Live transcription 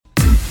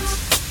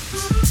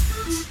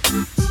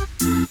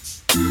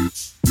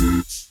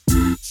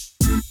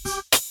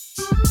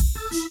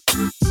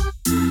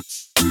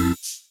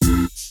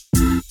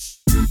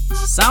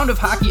Sound of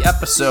Hockey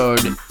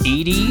episode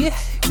 80.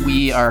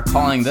 We are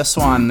calling this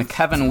one the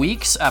Kevin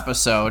Weeks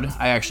episode.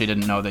 I actually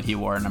didn't know that he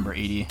wore number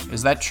 80.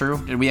 Is that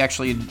true? Did we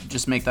actually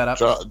just make that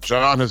up?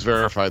 John has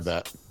verified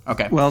that.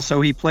 Okay. Well,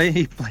 so he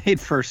played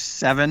for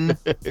 7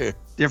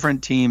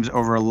 different teams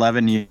over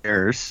 11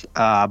 years,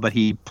 but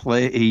he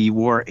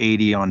wore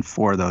 80 on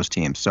 4 of those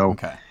teams. So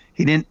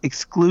he didn't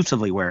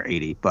exclusively wear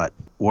 80, but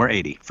wore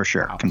 80 for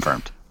sure. Wow.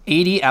 Confirmed.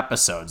 80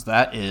 episodes.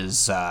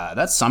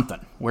 That's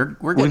something.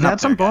 We've had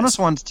some bonus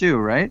ones too,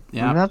 right?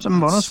 Yeah, we've had some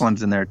bonus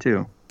ones in there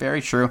too.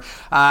 Very true.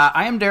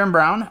 I am Darren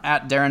Brown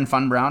at Darren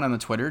Fun Brown on the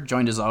Twitter,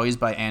 joined as always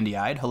by Andy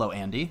Ide. Hello,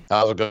 Andy.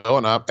 How's it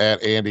going? Up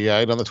at Andy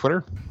Ide on the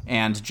Twitter.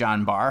 And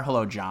John Barr.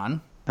 Hello,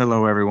 John.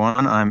 Hello,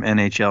 everyone. I'm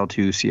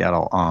NHL2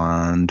 Seattle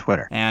on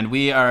Twitter. And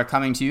we are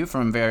coming to you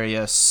from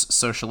various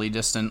socially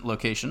distant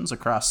locations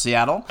across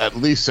Seattle. At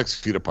least 6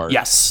 feet apart.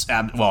 Yes.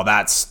 Well,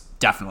 that's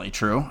definitely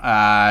true.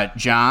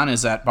 John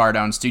is at Bar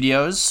Down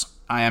Studios.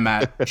 I am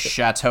at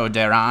Chateau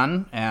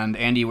d'Eran. And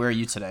Andy, where are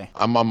you today?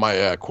 I'm on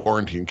my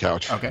quarantine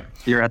couch. Okay.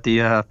 You're at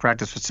the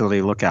practice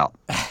facility lookout.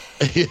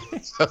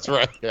 That's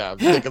right. Yeah, I'm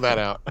thinking that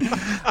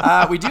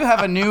out. We do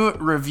have a new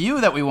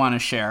review that we want to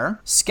share.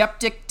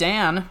 Skeptic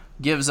Dan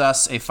gives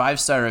us a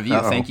 5-star review.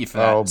 Uh-oh. Thank you for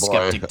that,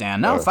 Skeptic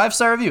Dan. No,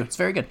 5-star review. It's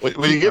very good.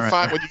 When you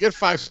get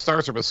 5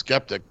 stars from a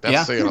skeptic,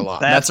 that's saying a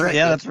lot. That's right.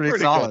 Yeah, that's pretty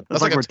solid.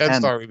 That's like a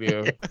 10-star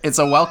review. It's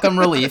a welcome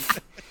relief.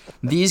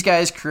 These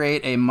guys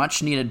create a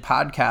much-needed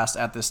podcast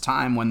at this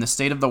time when the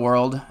state of the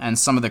world and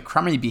some of the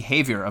crummy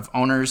behavior of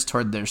owners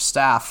toward their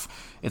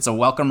staff. It's a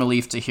welcome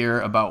relief to hear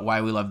about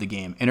why we love the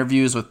game.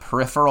 Interviews with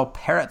peripheral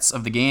parrots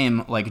of the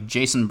game, like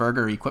Jason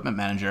Berger, equipment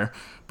manager,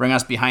 bring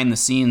us behind the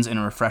scenes in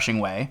a refreshing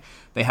way.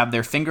 They have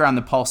their finger on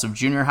the pulse of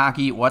junior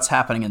hockey, what's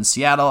happening in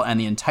Seattle, and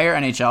the entire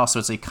NHL, so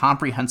it's a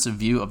comprehensive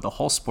view of the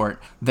whole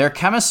sport. Their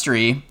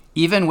chemistry,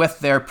 even with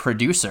their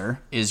producer,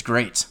 is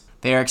great.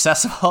 They are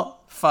accessible,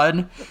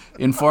 fun,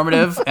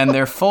 informative, and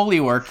their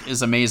Foley work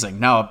is amazing.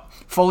 Now,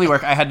 Foley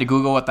work, I had to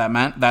Google what that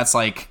meant. That's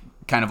like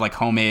kind of like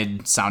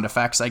homemade sound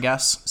effects, I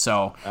guess.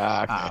 So,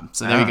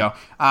 so there you go.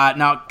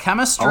 Now,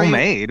 chemistry.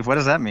 Homemade? What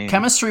does that mean?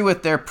 Chemistry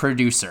with their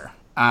producer.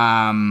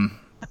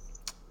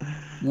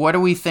 What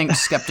do we think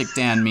Skeptic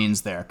Dan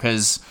means there?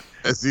 Because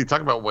is he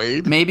talking about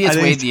Wade? Maybe it's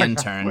Wade the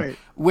intern.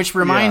 Which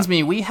reminds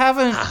me, we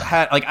haven't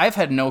had, I've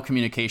had no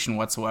communication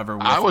whatsoever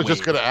with I was Wade.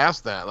 just going to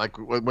ask that. Like,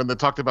 when they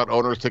talked about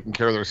owners taking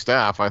care of their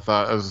staff, I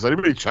thought, has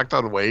anybody checked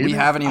on Wade? We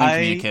haven't even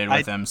communicated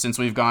with him. Since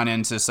we've gone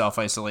into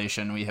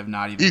self-isolation, we have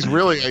not even... He's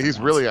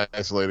really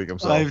isolating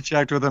himself. I've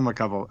checked with him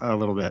a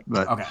little bit,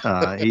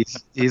 but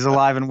he's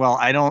alive and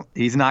well.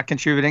 He's not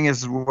contributing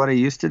as what he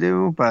used to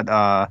do,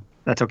 but...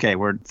 that's okay.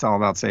 It's all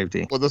about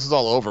safety. Well, this is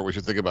all over. We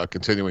should think about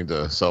continuing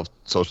to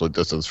socially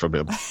distance from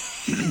him.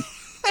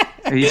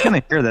 He's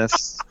going to hear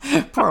this.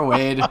 Poor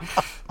Wade,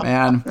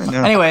 man.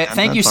 Anyway,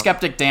 thank you,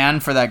 Skeptic Dan,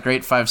 for that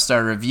great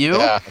 5-star review.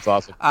 Yeah, that's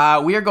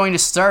awesome. We are going to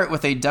start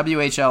with a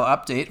WHL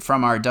update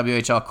from our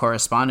WHL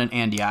correspondent,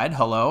 Andy Ide.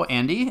 Hello,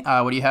 Andy.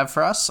 What do you have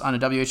for us on a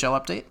WHL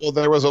update? Well,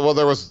 there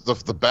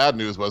was the bad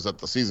news was that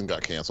the season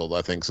got canceled,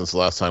 I think, since the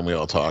last time we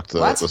all talked. The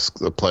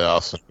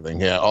playoffs and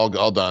everything. Yeah,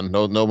 all done.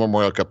 No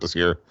Memorial Cup this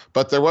year.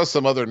 But there was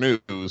some other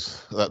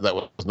news that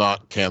was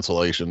not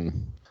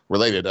cancellation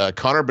related.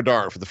 Connor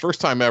Bedard, for the first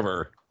time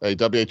ever, a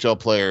WHL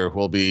player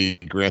will be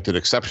granted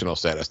exceptional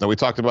status. Now, we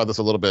talked about this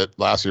a little bit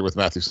last year with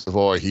Matthew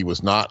Savoy. He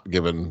was not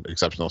given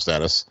exceptional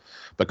status,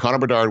 but Connor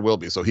Bedard will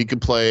be. So he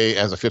could play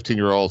as a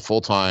 15-year-old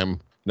full-time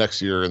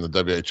next year in the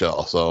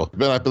WHL. So there's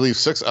been, I believe,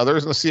 6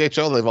 others in the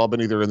CHL. They've all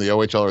been either in the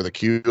OHL or the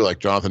Q, like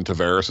Jonathan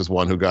Tavares is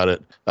one who got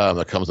it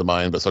that comes to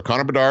mind. But so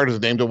Connor Bedard is a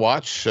name to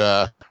watch.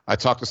 I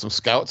talked to some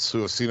scouts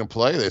who have seen him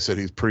play. They said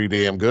he's pretty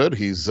damn good.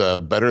 He's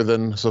better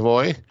than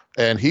Savoy.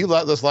 And he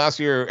this last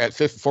year at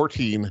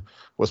 14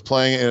 was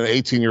playing in an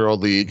 18-year-old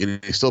league,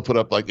 and he still put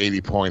up like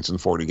 80 points in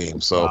 40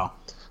 games. So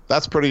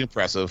that's pretty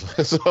impressive.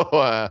 So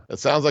it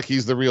sounds like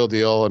he's the real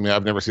deal. I mean,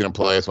 I've never seen him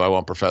play, so I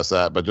won't profess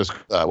that. But just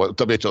what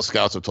WHL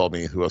scouts have told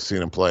me who have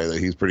seen him play, that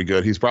he's pretty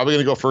good. He's probably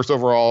going to go first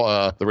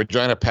overall. The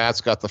Regina Pats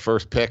got the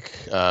first pick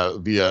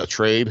via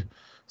trade.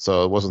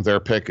 So it wasn't their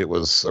pick. It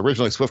was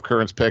originally Swift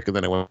Current's pick, and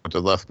then it went to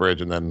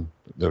Lethbridge, and then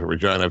the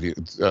Regina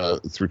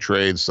through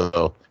trade.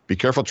 So be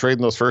careful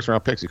trading those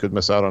first-round picks. You could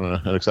miss out on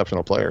an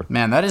exceptional player.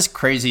 Man, that is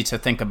crazy to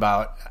think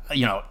about.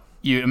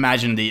 You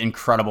imagine the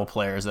incredible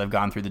players that have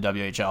gone through the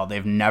WHL.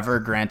 They've never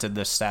granted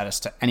this status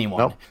to anyone.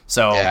 Nope.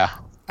 So, I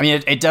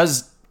mean, it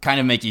does kind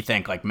of make you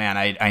think, like, man,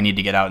 I need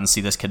to get out and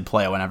see this kid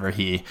play whenever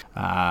he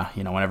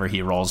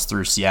rolls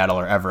through Seattle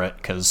or Everett,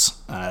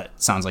 because it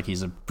sounds like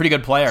he's a pretty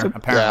good player,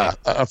 apparently.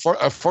 Yeah,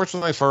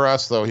 unfortunately for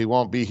us, though, he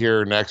won't be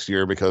here next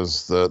year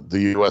because the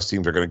U.S.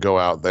 teams are going to go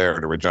out there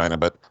to Regina,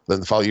 but then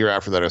the following year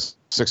after that, a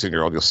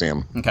 16-year-old, you'll see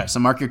him. Okay, so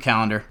mark your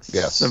calendar.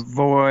 Yes.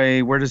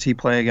 Savoy, where does he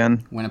play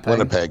again?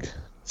 Winnipeg.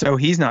 So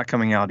he's not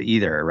coming out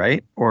either,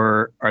 right?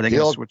 Or are they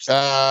going to switch?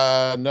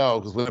 No,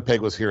 because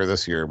Winnipeg was here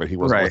this year, but he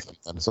wasn't with them.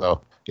 And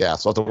so, so I'll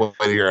have to wait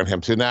a year on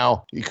him too.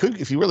 Now, you could,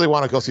 if you really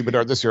want to go see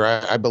Bedard this year,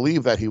 I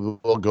believe that he will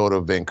go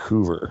to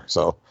Vancouver.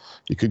 So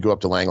you could go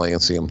up to Langley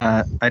and see him.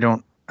 I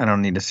don't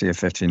don't need to see a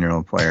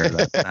 15-year-old player.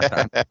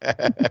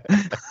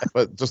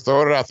 But just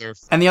throwing it out there.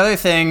 And the other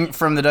thing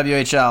from the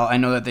WHL, I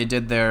know that they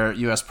did their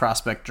U.S.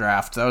 prospect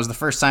draft. That was the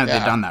first time that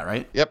they've done that,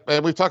 right? Yep,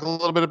 and we've talked a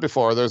little bit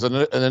before. There's an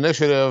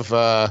initiative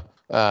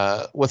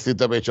with the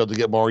WHL to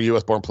get more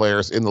U.S.-born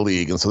players in the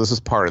league, and so this is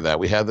part of that.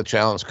 We had the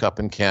Challenge Cup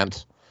in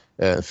Kent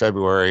in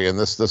February, and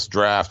this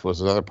draft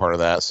was another part of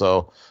that.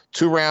 So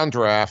 2-round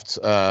draft,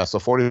 so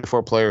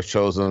 44 players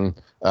chosen.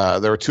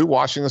 There were 2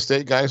 Washington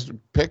State guys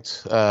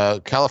picked.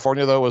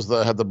 California, though,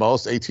 had the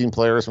most, 18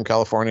 players from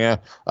California.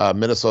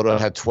 Minnesota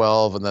had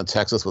 12, and then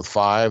Texas with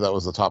 5. That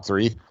was the top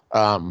 3.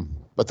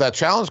 But that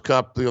Challenge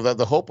Cup,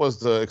 the hope was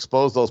to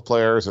expose those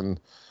players and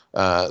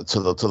to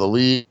the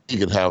league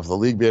and have the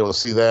league be able to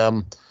see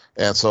them.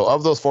 And so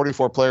of those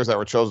 44 players that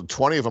were chosen,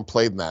 20 of them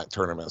played in that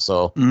tournament.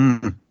 So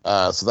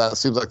so that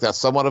seems like that's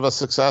somewhat of a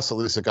success. At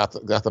least it got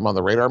them on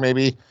the radar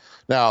maybe.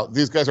 Now,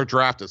 these guys are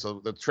drafted,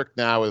 so the trick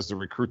now is to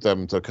recruit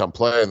them to come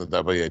play in the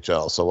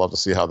WHL. So we'll have to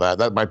see how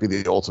that might be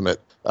the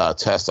ultimate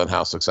test on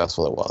how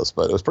successful it was.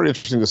 But it was pretty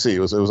interesting to see. It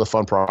was a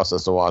fun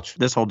process to watch.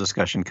 This whole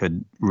discussion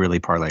could really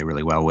parlay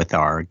really well with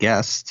our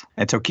guest.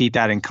 And so keep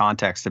that in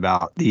context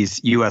about these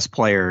U.S.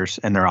 players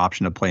and their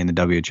option to play in the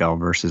WHL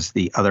versus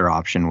the other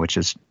option, which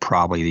is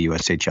probably the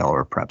USHL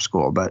or prep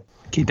school. But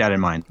keep that in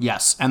mind.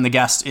 Yes, and the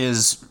guest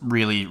is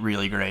really,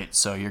 really great,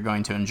 so you're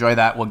going to enjoy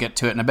that. We'll get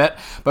to it in a bit.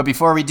 But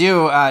before we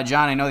do,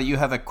 John, I know that you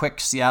have a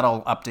quick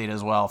Seattle update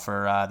as well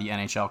for the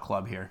NHL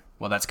club here.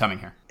 Well, that's coming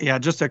here. Yeah,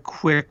 just a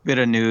quick bit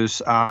of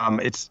news.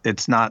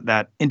 It's not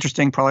that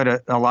interesting probably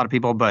to a lot of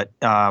people, but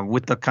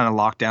with the kind of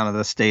lockdown of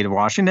the state of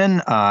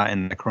Washington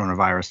and the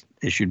coronavirus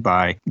issued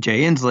by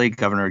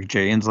Governor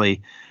Jay Inslee,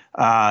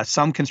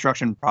 some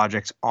construction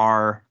projects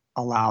are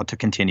allowed to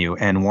continue,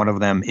 and one of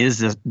them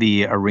is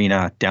the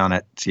arena down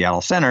at Seattle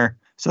Center.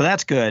 So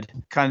that's good.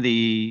 Kind of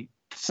the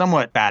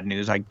somewhat bad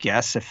news, I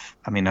guess,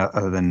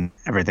 other than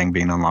everything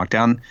being on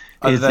lockdown.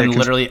 Other than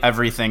literally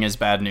everything is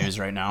bad news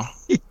right now.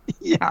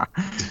 Yeah.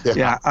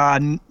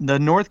 The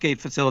Northgate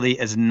facility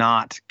is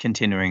not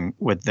continuing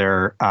with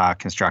their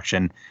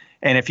construction.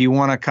 And if you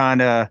want to kind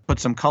of put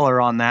some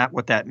color on that,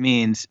 what that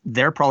means,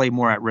 they're probably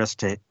more at risk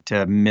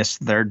to miss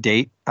their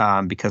date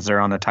because they're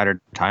on a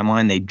tighter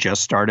timeline. They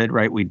just started,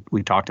 right? We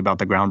talked about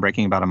the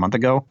groundbreaking about a month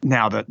ago.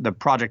 Now, the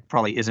project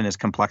probably isn't as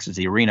complex as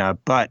the arena,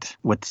 but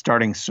with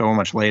starting so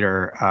much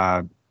later,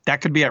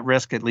 that could be at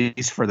risk, at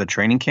least for the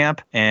training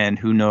camp. And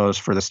who knows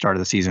for the start of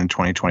the season in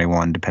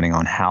 2021, depending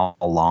on how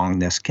long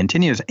this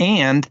continues.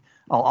 And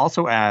I'll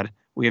also add,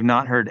 we have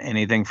not heard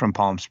anything from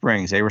Palm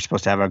Springs. They were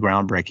supposed to have a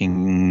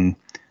groundbreaking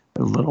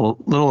a little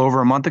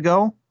over a month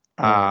ago.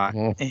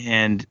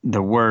 And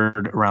the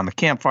word around the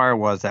campfire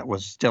was that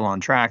was still on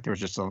track. There was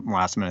just some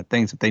last minute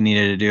things that they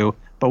needed to do,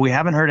 but we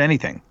haven't heard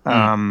anything.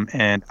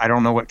 And I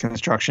don't know what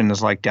construction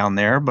is like down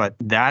there, but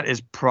that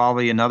is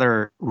probably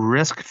another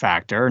risk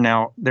factor.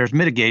 Now, there's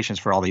mitigations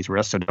for all these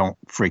risks, so don't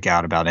freak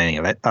out about any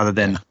of it other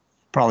than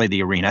probably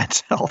the arena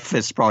itself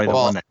is probably the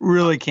one that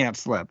really can't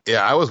slip.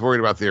 Yeah, I was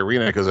worried about the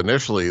arena because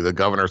initially the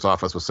governor's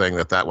office was saying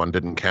that one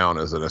didn't count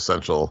as an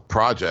essential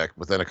project.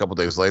 But then a couple of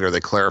days later,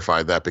 they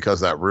clarified that because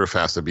that roof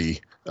has to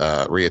be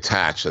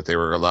reattached, that they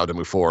were allowed to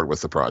move forward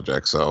with the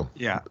project. So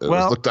it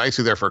looked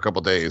dicey there for a couple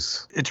of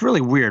days. It's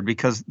really weird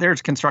because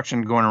there's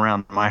construction going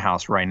around my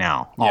house right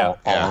now all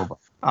over.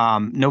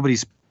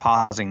 Nobody's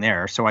pausing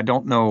there. So I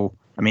don't know.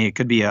 I mean, it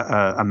could be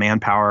a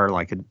manpower,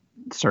 like a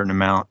certain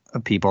amount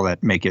of people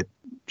that make it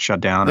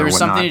shut down. There was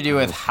something to do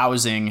with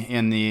housing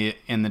in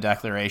the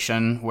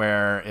declaration,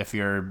 where if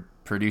you're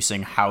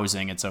producing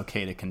housing, it's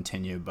okay to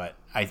continue. But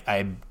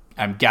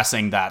I'm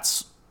guessing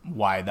that's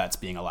why that's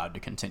being allowed to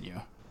continue.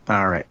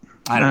 All right.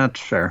 That's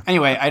fair.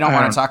 Anyway, I don't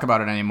want to talk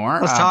about it anymore.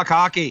 Let's talk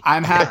hockey.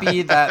 I'm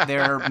happy that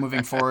they're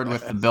moving forward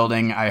with the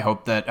building. I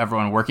hope that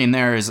everyone working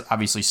there is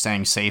obviously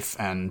staying safe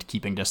and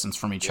keeping distance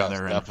from each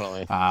other.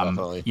 Definitely.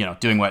 And,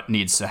 doing what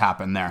needs to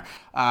happen there.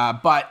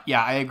 But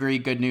yeah, I agree.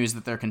 Good news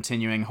that they're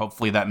continuing.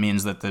 Hopefully that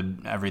means that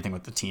everything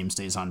with the team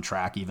stays on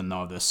track, even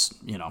though this,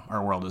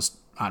 our world is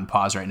on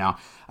pause right now.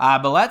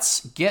 But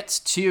let's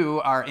get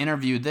to our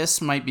interview. This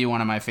might be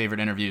one of my favorite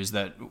interviews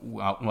it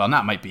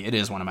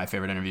is one of my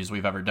favorite interviews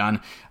we've ever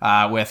done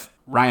with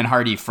Ryan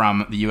Hardy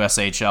from the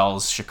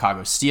USHL's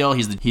Chicago Steel.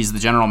 He's the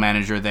general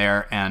manager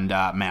there, and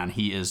man,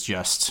 he's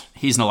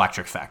an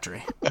electric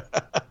factory.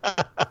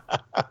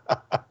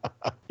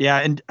 Yeah,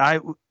 and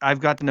I've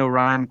got to know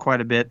Ryan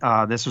quite a bit.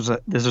 This was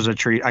a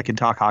treat. I could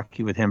talk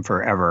hockey with him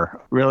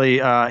forever. Really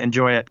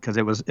enjoy it because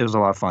it was a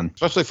lot of fun.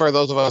 Especially for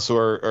those of us who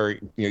are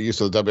used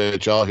to the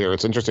WHL here,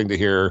 it's interesting to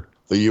hear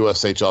the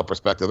USHL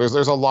perspective.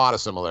 There's a lot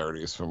of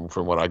similarities from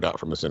what I got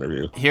from this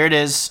interview. Here it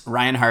is,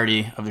 Ryan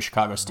Hardy of the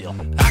Chicago Steel.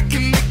 I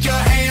can make your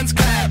hands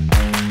clap.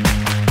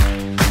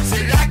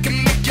 Said I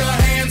can make your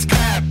hands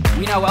clap.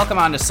 We now welcome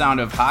on to Sound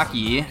of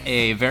Hockey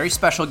a very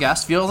special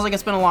guest. Feels like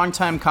it's been a long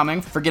time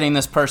coming for getting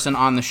this person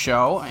on the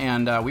show,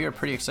 and we are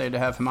pretty excited to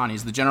have him on.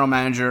 He's the general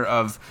manager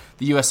of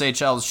the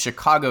USHL's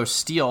Chicago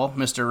Steel,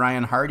 Mr.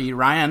 Ryan Hardy.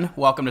 Ryan,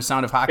 welcome to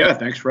Sound of Hockey. Yeah,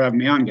 thanks for having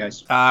me on,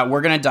 guys.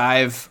 We're going to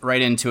dive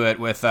right into it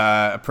with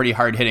a pretty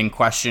hard-hitting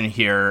question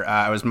here.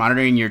 I was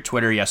monitoring your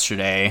Twitter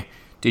yesterday.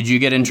 Did you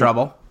get in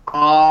trouble?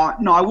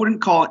 No, I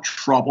wouldn't call it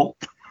trouble.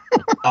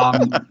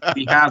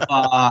 We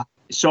have...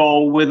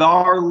 So with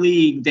our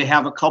league, they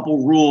have a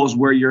couple rules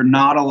where you're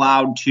not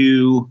allowed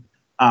to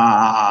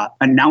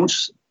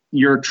announce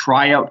your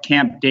tryout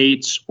camp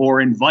dates or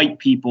invite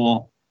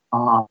people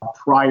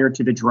prior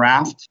to the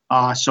draft.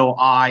 So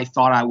I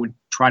thought I would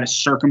try to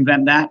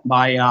circumvent that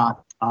by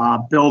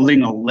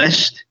building a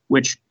list,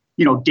 which,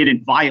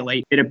 didn't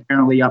violate. It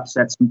apparently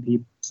upset some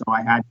people. So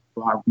I had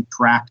to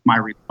retract my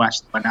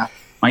request, but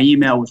my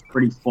email was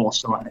pretty full.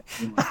 So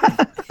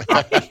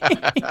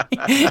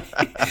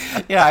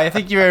yeah, I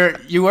think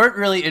you weren't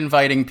really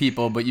inviting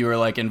people, but you were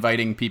like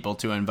inviting people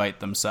to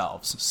invite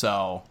themselves.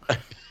 So,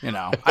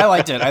 I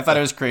liked it. I thought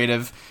it was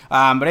creative.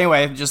 But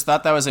anyway, just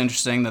thought that was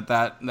interesting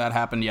that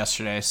happened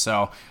yesterday.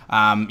 So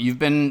you've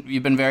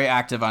been very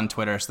active on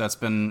Twitter, so that's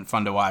been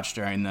fun to watch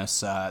during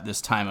this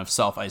time of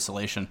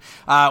self-isolation.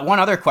 One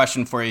other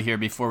question for you here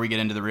before we get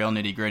into the real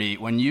nitty-gritty.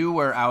 When you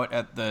were out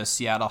at the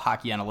Seattle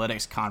Hockey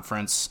Analytics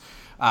Conference,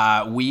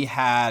 we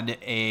had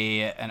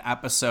an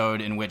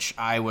episode in which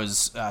I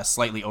was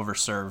slightly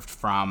overserved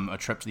from a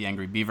trip to the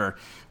Angry Beaver.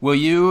 Will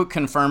you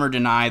confirm or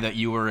deny that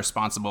you were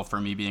responsible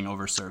for me being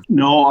overserved?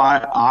 No,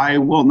 I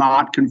will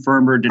not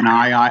confirm or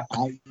deny. I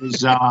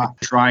was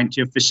trying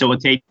to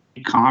facilitate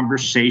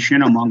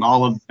conversation among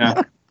all of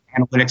the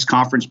analytics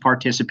conference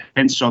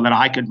participants so that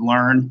I could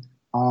learn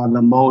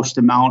the most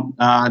amount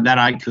that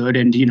I could.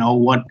 And,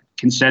 what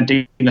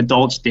consenting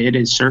adults did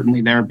is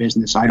certainly their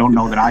business. I don't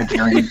know that I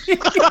dare any.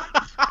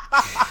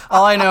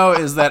 All I know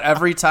is that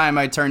every time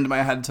I turned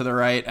my head to the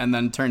right and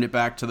then turned it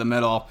back to the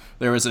middle,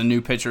 there was a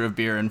new pitcher of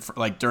beer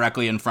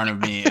directly in front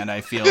of me, and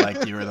I feel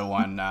like you were the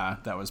one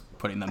that was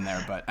putting them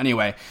there. But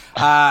anyway,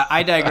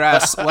 I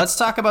digress. Let's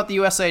talk about the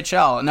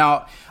USHL.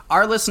 Now,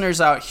 our listeners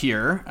out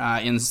here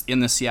in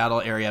the Seattle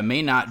area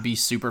may not be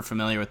super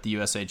familiar with the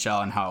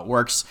USHL and how it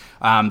works.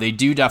 They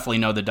do definitely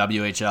know the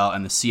WHL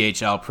and the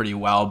CHL pretty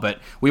well, but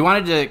we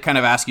wanted to kind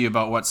of ask you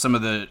about what some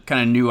of the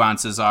kind of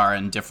nuances are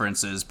and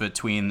differences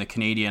between the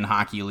Canadian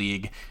Hockey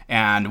League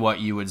and what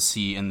you would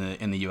see in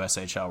the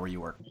USHL where you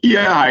work.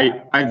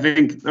 Yeah, I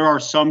think there are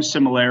some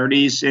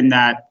similarities in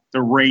that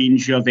the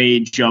range of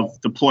age of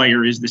the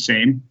player is the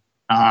same.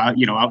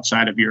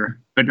 Outside of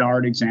your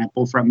Bedard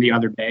example from the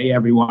other day,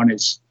 everyone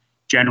is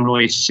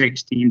generally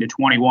 16 to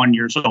 21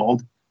 years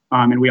old.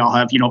 And we all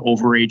have,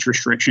 overage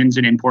restrictions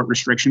and import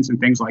restrictions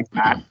and things like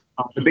that.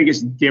 The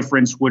biggest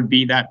difference would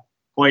be that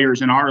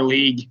players in our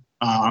league,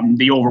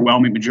 the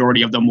overwhelming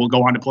majority of them will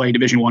go on to play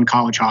Division I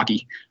college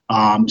hockey.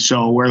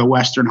 So where the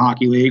Western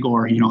Hockey League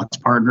or, its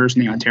partners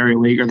in the Ontario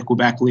League or the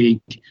Quebec League,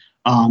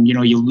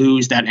 you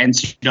lose that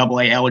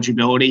NCAA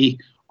eligibility.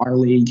 Our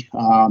league,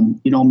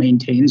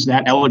 maintains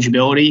that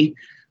eligibility.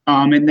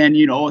 And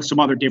then, some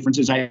other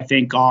differences I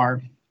think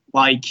are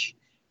like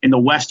in the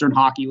Western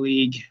Hockey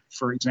League,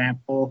 for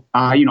example,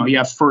 you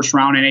have first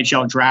round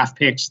NHL draft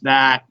picks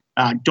that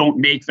don't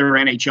make their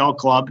NHL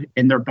club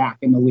and they're back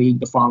in the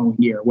league the following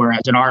year.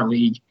 Whereas in our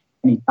league,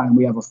 anytime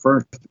we have a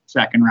first,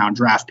 second round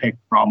draft pick,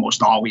 we're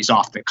almost always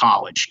off to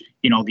college,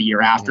 the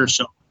year after.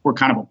 So we're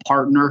kind of a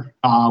partner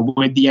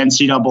with the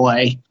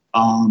NCAA.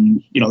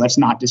 That's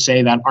not to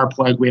say that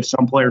we have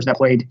some players that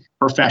played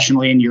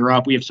professionally in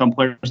Europe. We have some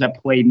players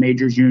that played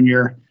major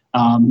junior,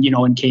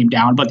 and came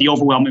down. But the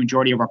overwhelming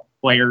majority of our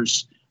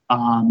players,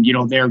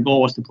 their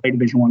goal is to play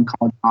Division I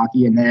college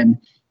hockey. And then,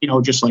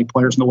 just like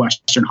players in the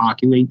Western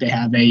Hockey League, they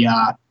have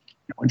a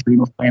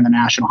dream of playing the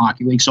National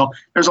Hockey League. So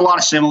there's a lot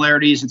of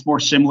similarities. It's more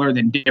similar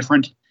than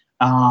different.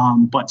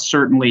 But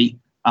certainly,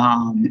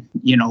 our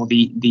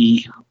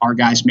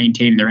guys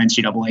maintain their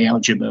NCAA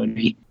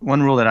eligibility.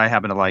 One rule that I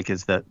happen to like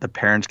is that the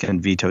parents can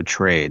veto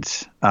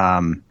trades,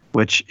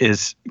 which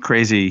is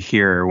crazy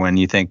here when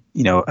you think,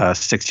 a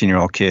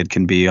 16-year-old kid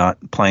can be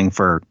playing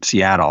for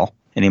Seattle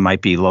and he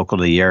might be local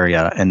to the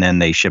area and then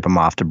they ship him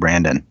off to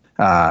Brandon,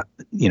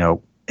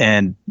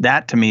 and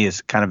that to me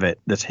is kind of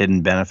this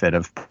hidden benefit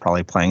of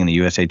probably playing in the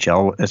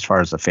USHL as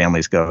far as the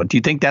families go. Do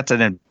you think that's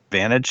an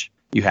advantage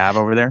you have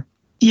over there?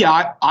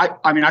 Yeah,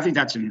 I think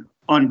that's an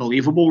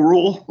unbelievable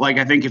rule. Like,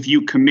 I think if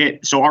you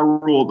commit, so our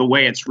rule, the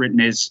way it's written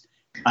is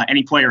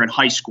any player in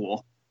high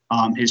school,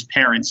 his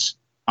parents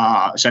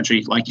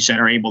essentially, like you said,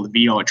 are able to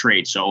veto a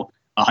trade. So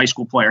a high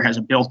school player has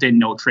a built-in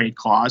no trade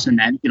clause. And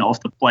then, if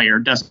the player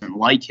doesn't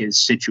like his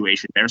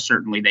situation there,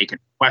 certainly they can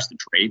request a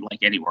trade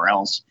like anywhere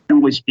else.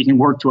 Generally speaking,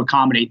 work to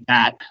accommodate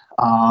that.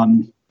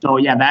 So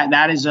yeah,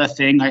 that is a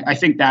thing. I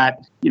think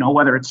that,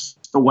 whether it's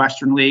the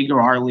Western League or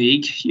our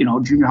league,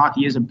 junior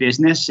hockey is a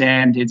business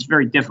and it's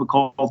very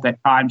difficult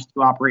at times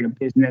to operate a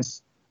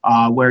business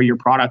where your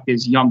product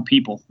is young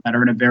people that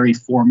are in a very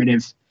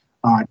formative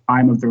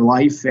time of their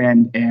life,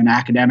 and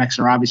academics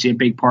are obviously a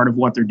big part of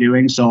what they're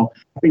doing. So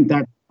I think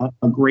that's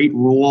a great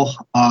rule,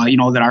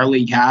 that our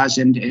league has,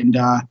 and it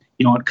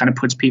kind of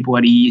puts people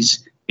at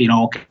ease.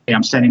 Okay,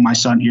 I'm sending my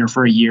son here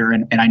for a year,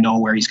 and I know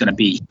where he's going to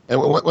be.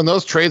 And when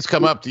those trades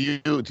come up, do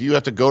you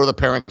have to go to the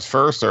parents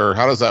first, or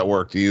how does that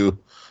work? Do you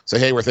say,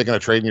 hey, we're thinking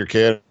of trading your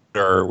kid,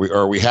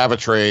 or we have a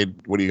trade?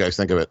 What do you guys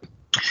think of it?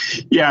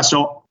 Yeah,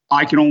 so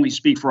I can only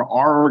speak for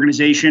our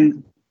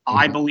organization.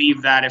 I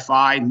believe that if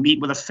I meet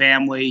with a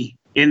family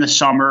in the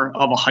summer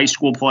of a high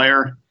school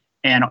player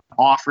and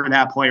offer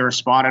that player a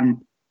spot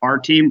on our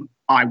team,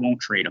 I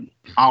won't trade him.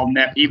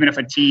 Even if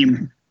a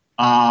team,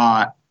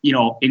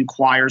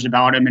 inquires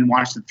about him and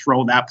wants to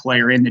throw that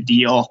player in the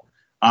deal.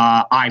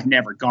 I've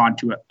never gone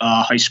to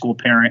a high school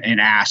parent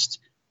and asked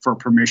for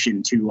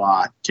permission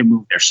to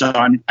move their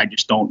son. I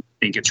just don't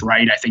think it's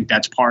right. I think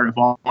that's part of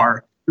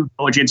our due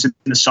diligence in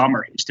the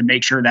summer, is to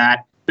make sure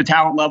that the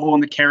talent level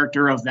and the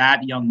character of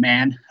that young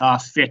man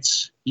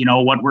fits,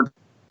 what we're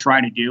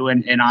trying to do.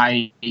 And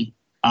I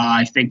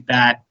think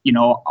that,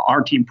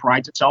 our team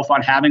prides itself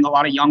on having a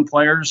lot of young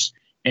players,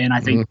 and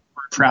I think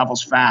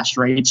travels fast,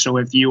 right? So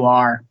if you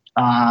are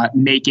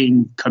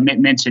making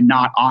commitments and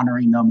not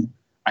honoring them,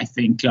 I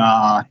think,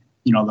 the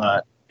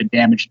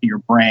damage to your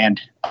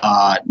brand,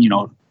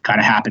 kind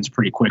of happens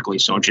pretty quickly.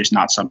 So it's just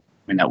not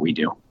something that we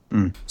do.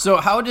 So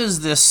how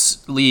does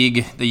this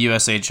league, the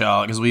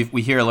USHL, because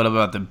we hear a little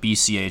about the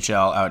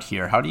BCHL out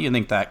here, how do you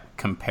think that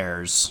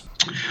compares?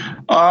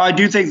 I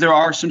do think there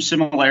are some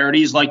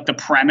similarities. Like, the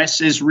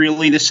premise is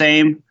really the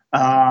same,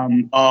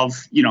 of,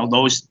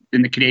 those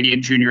in the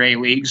Canadian Junior A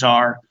leagues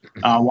are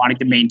wanting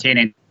to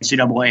maintain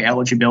NCAA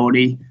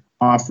eligibility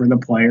for the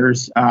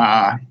players.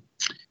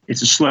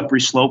 It's a slippery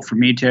slope for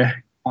me to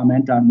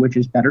comment on which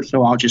is better,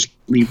 so I'll just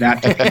leave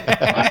that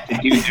to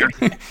do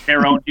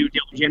their own due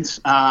diligence.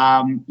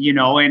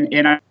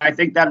 And I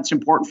think that it's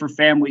important for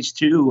families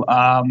too.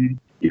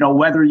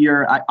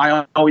 Whether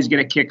I always get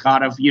a kick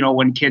out of,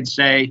 when kids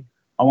say,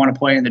 I want to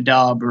play in the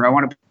Dub, or I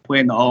want to play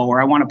in the O,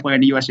 or I want to play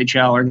in the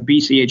USHL or the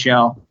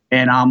BCHL.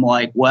 And I'm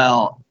like,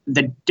 well,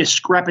 the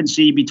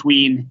discrepancy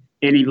between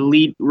an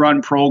elite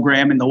run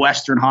program in the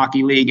Western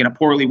Hockey League and a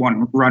poorly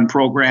run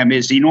program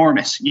is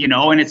enormous,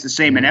 and it's the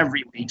same in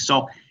every league.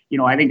 So,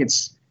 I think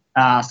it's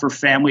for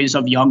families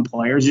of young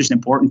players, just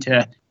important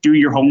to do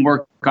your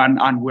homework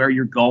on where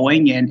you're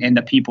going and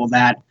the people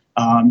that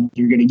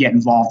you're going to get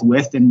involved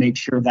with, and make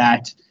sure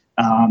that,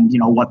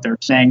 what they're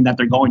saying that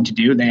they're going to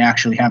do, they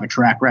actually have a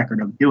track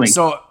record of doing.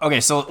 So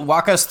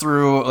walk us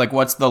through,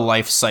 what's the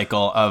life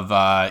cycle of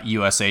a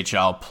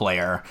USHL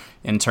player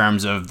in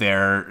terms of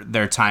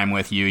their time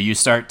with you? You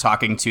start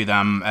talking to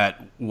them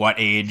at what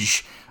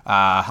age?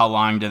 How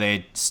long do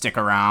they stick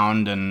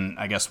around? And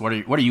I guess what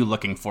are you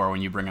looking for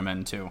when you bring them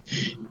in too?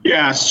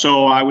 Yeah,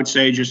 so I would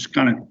say just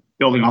kind of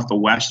building off the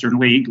Western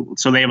League.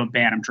 So they have a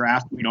Bantam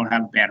draft. We don't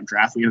have a Bantam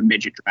draft. We have a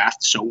midget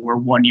draft. So we're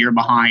 1 year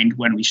behind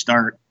when we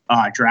start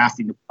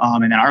drafting.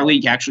 And then our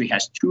league actually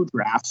has 2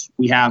 drafts.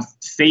 We have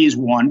phase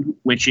 1,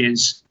 which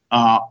is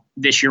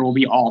this year will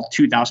be all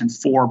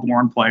 2004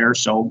 born players.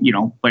 So,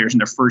 players in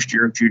their first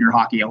year of junior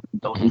hockey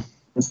eligibility.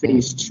 The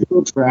phase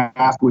 2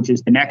 draft, which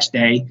is the next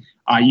day,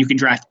 you can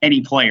draft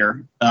any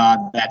player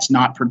that's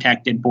not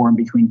protected, born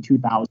between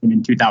 2000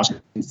 and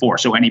 2004.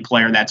 So any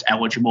player that's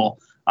eligible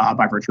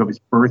by virtue of his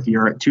birth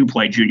year to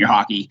play junior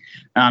hockey.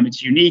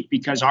 It's unique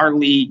because our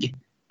league,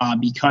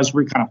 because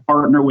we kind of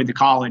partner with the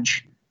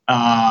college,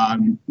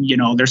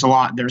 there's a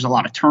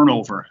lot of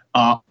turnover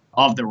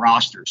of the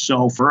roster.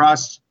 So for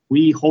us,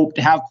 we hope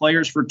to have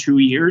players for 2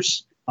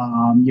 years.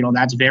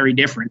 That's very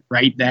different,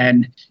 right,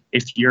 than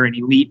if you're an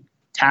elite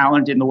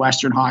talent in the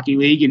Western Hockey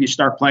League and you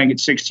start playing at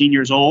 16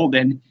 years old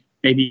and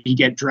maybe you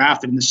get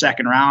drafted in the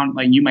second round.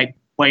 Like, you might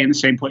play in the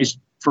same place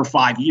for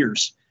 5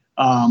 years.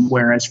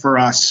 Whereas for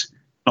us,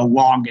 the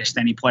longest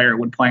any player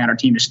would play on our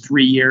team is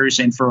 3 years.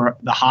 And for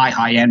the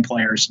high end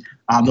players,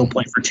 they'll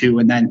play for 2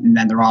 and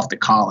then they're off to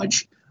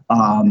college.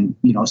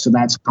 So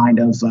that's kind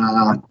of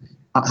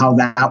how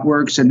that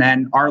works. And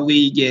then our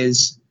league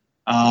is,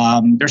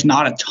 there's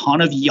not a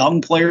ton of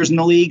young players in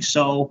the league.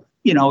 So,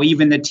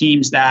 even the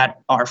teams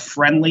that are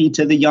friendly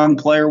to the young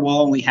player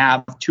will only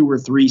have 2 or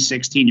 3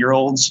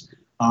 16-year-olds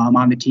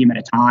on the team at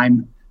a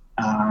time.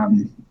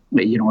 And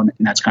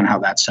that's kind of how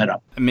that's set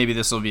up. Maybe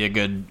this will be a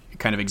good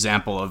kind of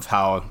example of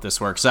how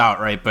this works out,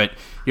 right? But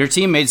your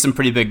team made some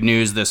pretty big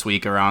news this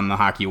week around the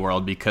hockey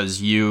world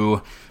because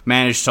you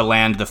managed to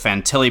land the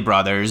Fantilli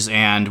brothers,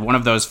 and one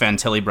of those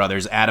Fantilli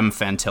brothers, Adam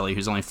Fantilli,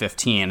 who's only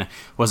 15,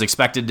 was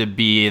expected to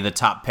be the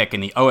top pick in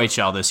the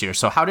OHL this year.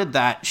 So how did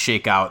that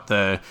shake out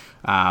the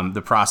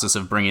process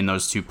of bringing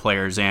those 2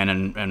 players in,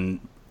 and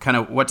kind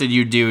of what did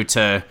you do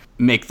to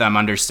make them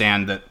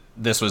understand that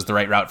this was the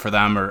right route for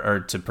them,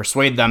 or to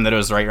persuade them that it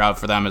was the right route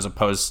for them as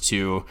opposed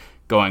to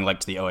going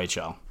to the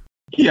OHL?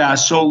 Yeah,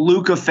 so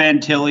Luca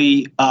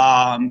Fantilli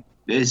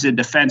is a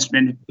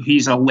defenseman.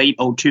 He's a late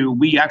 02.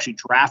 We actually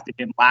drafted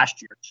him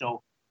last year.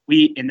 So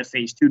complete in the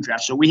phase 2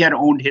 draft. So we had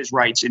owned his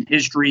rights, and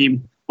his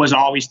dream was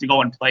always to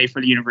go and play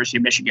for the University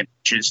of Michigan,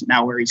 which is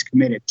now where he's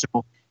committed.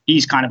 So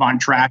he's kind of on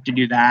track to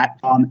do that.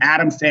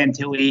 Adam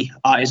Fantilli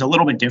is a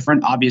little bit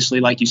different. Obviously,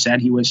 like you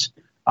said, he was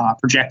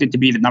projected to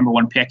be the number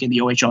 1 pick in the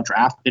OHL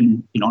draft.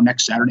 And,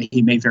 next Saturday,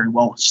 he may very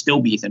well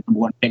still be the number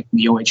 1 pick in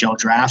the OHL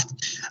draft.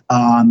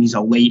 He's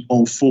a late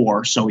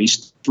 04, so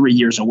he's 3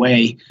 years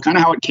away. Kind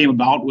of how it came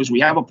about was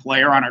we have a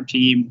player on our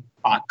team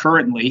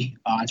currently.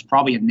 It's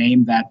probably a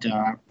name that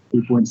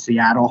people in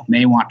Seattle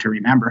may want to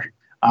remember.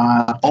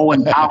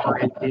 Owen Power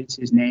is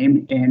his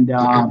name, and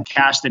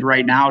casted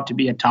right now to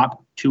be a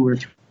top 2 or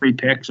 3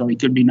 pick, so he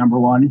could be number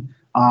 1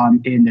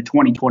 in the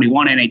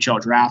 2021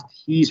 NHL draft.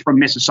 He's from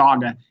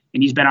Mississauga,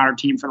 and he's been on our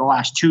team for the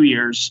last 2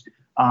 years,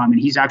 and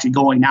he's actually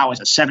going now as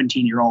a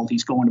 17-year-old.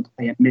 He's going to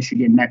play at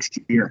Michigan next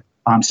year.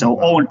 So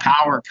Owen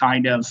Power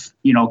kind of,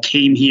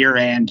 came here,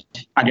 and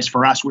I guess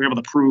for us, we were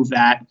able to prove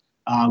that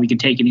we could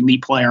take an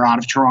elite player out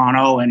of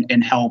Toronto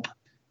and help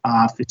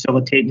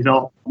facilitate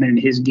development in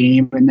his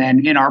game. And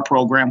then in our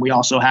program, we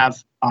also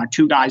have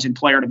 2 guys in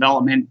player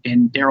development,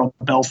 in Daryl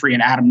Belfry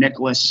and Adam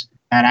Nicholas,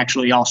 that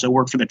actually also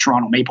work for the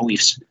Toronto Maple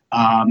Leafs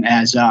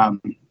as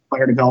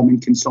player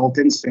development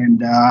consultants.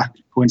 And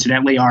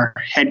coincidentally, our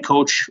head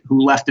coach,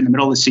 who left in the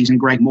middle of the season,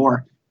 Greg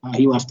Moore,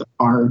 he left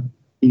our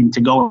team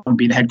to go and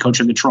be the head coach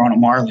of the Toronto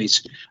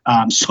Marlies.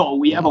 So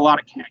we have a lot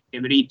of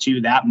connectivity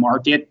to that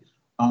market,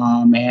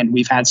 and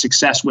we've had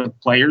success with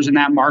players in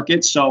that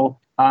market. So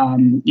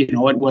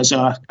it was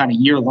a kind of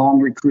year-long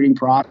recruiting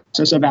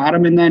process of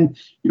Adam. And then,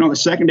 the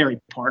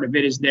secondary part of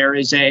it is there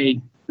is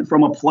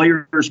from a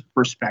player's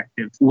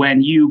perspective,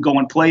 when you go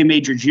and play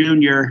major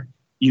junior,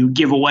 you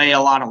give away a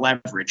lot of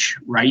leverage,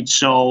 right?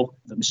 So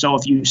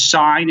if you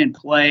sign and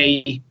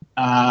play,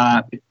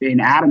 in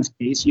Adam's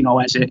case,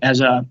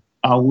 as a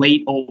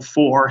late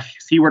 04,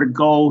 if he were to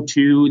go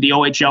to the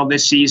OHL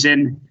this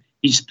season,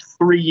 he's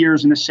 3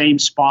 years in the same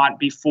spot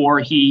before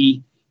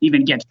he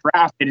even gets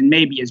drafted, and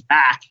maybe is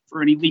back.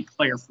 For an elite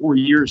player, 4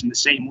 years in the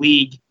same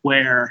league,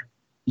 where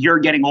you're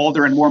getting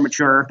older and more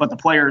mature, but the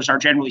players are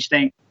generally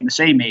staying the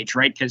same age,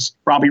 right? Because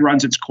Robbie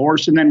runs its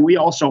course. And then we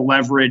also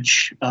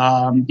leverage,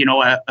 a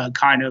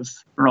kind of,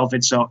 I don't know if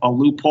it's a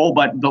loophole,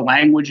 but the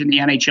language in the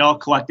NHL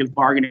collective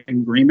bargaining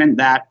agreement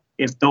that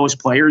if those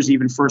players,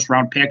 even first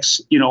round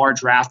picks, are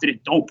drafted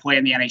and don't play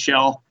in the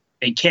NHL,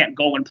 they can't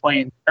go and play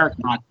in the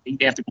American Hockey League.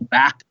 They have to go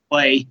back to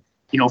play,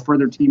 for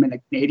their team in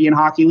the Canadian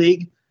Hockey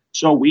League.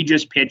 So we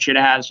just pitch it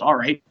as, all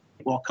right,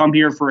 well, come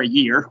here for a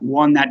year.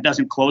 One, that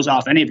doesn't close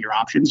off any of your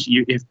options.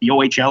 If the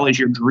OHL is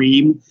your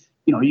dream,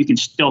 you can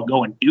still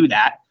go and do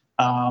that.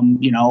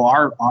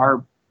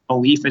 Our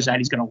belief is that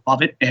he's going to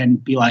love it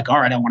and be like, all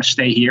right, I want to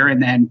stay here.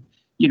 And then,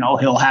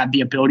 he'll have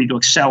the ability to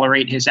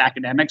accelerate his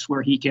academics,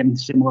 where he can,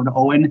 similar to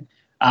Owen,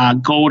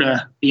 go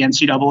to the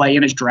NCAA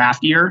in his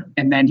draft year.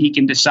 And then he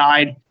can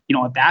decide,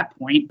 at that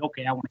point,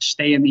 okay, I want to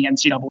stay in the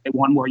NCAA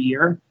one more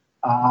year.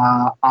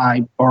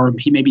 Or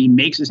he maybe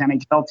makes his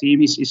NHL team,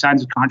 he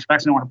signs his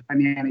contracts and want to play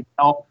in the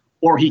NHL,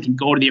 or he can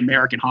go to the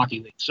American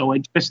Hockey League. So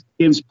it just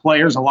gives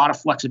players a lot of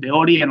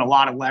flexibility and a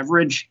lot of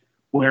leverage.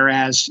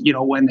 Whereas,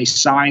 when they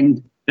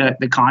sign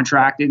the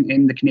contract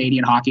in the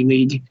Canadian Hockey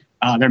League,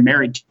 they're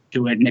married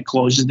to it, and it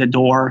closes the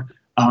door,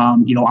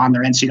 on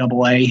their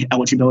NCAA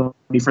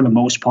eligibility for the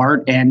most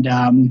part. And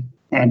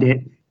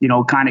it,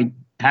 kind of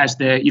has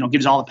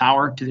gives all the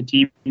power to the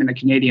team in the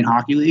Canadian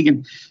Hockey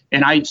League.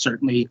 And I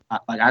certainly,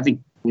 I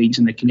think leagues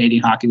in the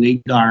Canadian Hockey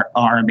League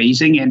are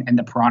amazing, and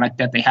the product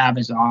that they have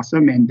is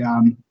awesome. And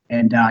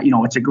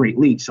it's a great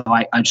league. So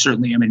I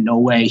certainly am in no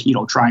way,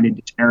 trying to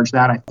disparage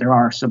that. There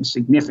are some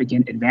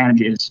significant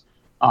advantages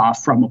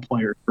from a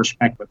player's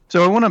perspective.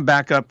 So I want to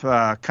back up,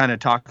 kind of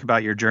talk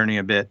about your journey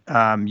a bit.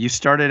 You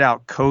started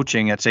out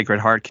coaching at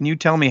Sacred Heart. Can you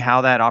tell me how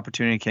that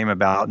opportunity came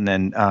about, and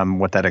then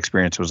what that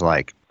experience was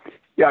like?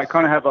 Yeah, I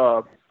kind of have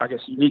a,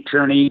 unique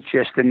journey,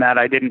 just in that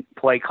I didn't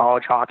play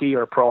college hockey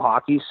or pro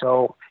hockey.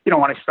 So,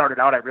 when I started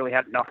out, I really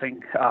had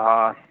nothing,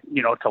 to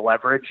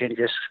leverage, and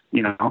just,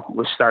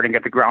 was starting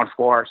at the ground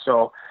floor.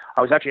 So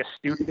I was actually a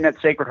student at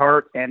Sacred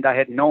Heart, and I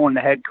had known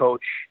the head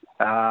coach,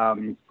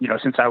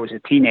 since I was a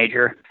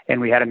teenager,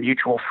 and we had a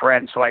mutual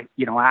friend. So I,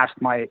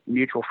 asked my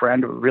mutual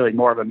friend, really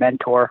more of a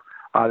mentor,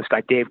 this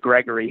guy, Dave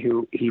Gregory,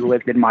 who he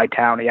lived in my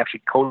town. He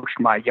actually coached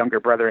my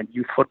younger brother in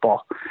youth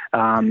football.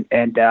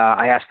 And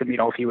I asked him,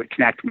 if he would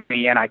connect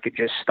me, and I could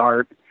just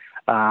start,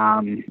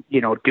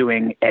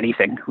 doing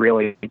anything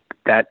really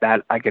that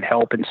I could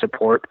help and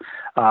support,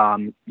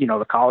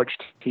 the college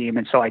team.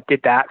 And so I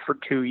did that for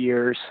 2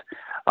 years.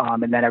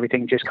 And then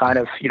everything just kind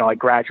of, I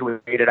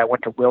graduated. I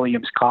went to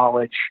Williams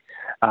College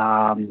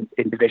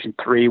in Division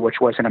III, which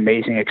was an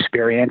amazing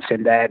experience.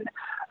 And then,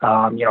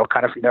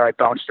 kind of from there, I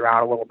bounced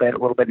around a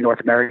little bit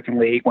North American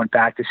League, went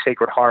back to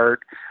Sacred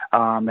Heart.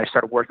 I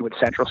started working with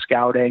Central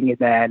Scouting. And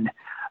then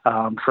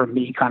for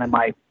me, kind of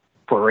my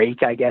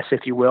break, I guess,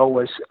 if you will,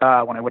 was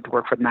when I went to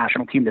work for the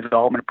National Team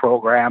Development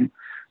Program,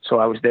 So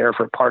I was there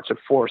for parts of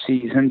 4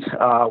 seasons,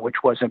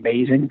 which was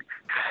amazing.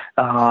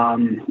 I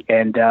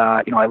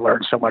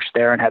learned so much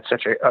there and had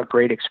such a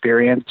great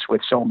experience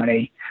with so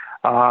many,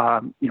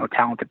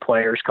 talented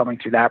players coming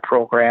through that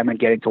program and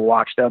getting to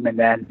watch them. And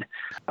then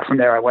from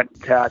there, I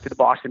went to the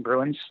Boston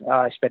Bruins.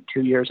 I spent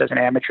 2 years as an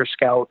amateur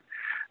scout,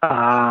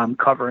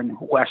 covering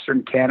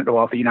Western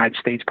Canada, the United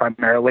States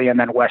primarily, and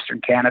then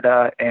Western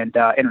Canada and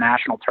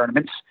international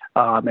tournaments.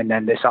 And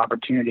then this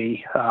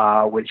opportunity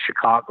with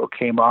Chicago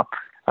came up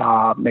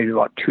maybe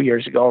about 2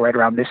 years ago, right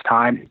around this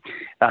time.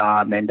 So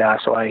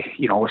I,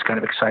 was kind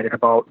of excited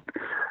about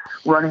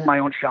running my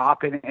own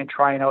shop and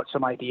trying out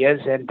some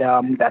ideas. And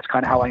that's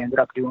kind of how I ended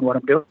up doing what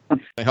I'm doing.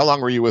 How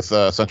long were you with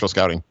Central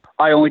Scouting?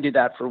 I only did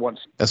that for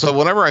once. And so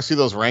whenever I see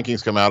those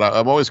rankings come out,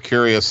 I'm always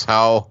curious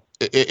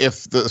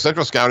if the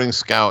Central Scouting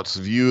scouts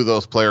view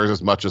those players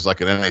as much as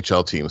like an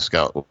NHL team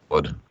scout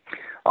would.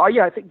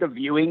 Yeah, I think the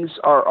viewings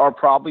are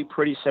probably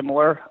pretty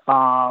similar.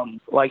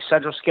 Like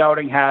Central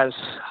Scouting has,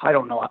 I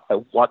don't know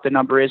what the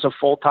number is of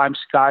full-time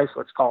guys.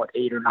 Let's call it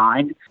 8 or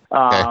 9,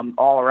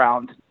 all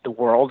around the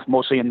world,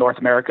 mostly in North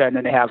America. And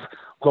then they have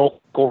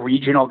local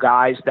regional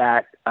guys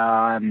that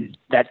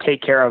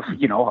take care of,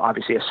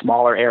 obviously a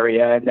smaller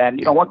area. And then,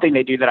 one thing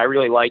they do that I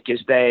really like is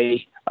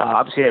they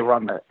obviously they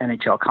run the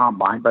NHL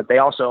Combine, but they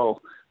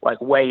also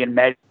weigh and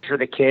measure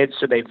the kids.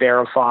 So they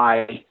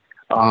verify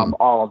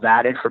all of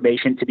that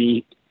information to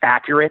be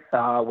accurate,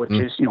 which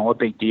is, a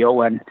big deal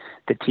when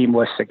the team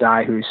lists a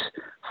guy who's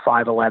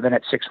 5'11"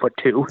 at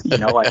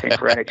 6'2". I think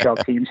for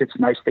NHL teams, it's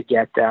nice to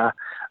get,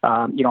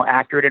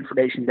 accurate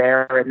information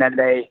there. And then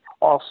they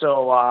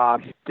also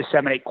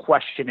disseminate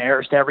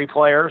questionnaires to every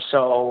player.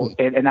 So,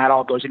 and that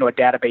all goes into a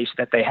database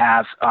that they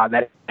have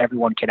that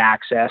everyone can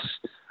access.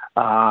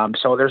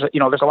 So there's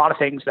a lot of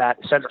things that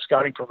Central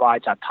Scouting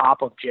provides on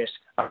top of just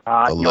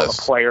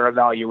the player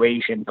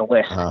evaluation, the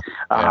list.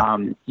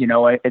 And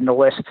the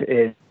list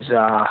is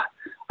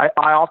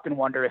I often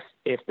wonder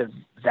if the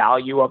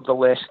value of the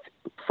list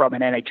from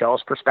an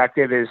NHL's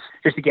perspective is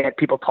just to get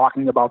people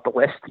talking about the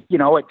list.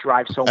 It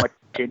drives so much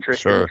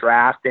interest in the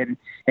draft and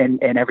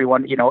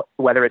everyone,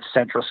 whether it's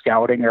Central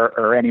Scouting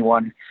or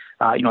anyone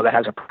that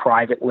has a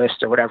private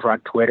list or whatever on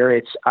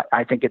Twitter.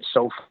 I think it's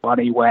so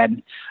funny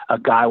when a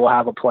guy will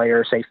have a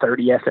player say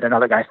 30th and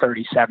another guy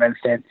 37th,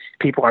 and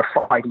people are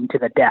fighting to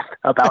the death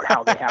about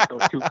how they have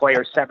those 2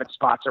 players 7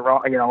 spots are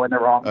wrong, in the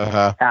wrong.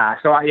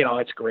 So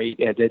it's great,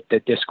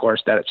 the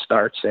discourse that it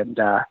starts. And,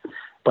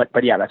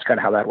 but yeah, that's kind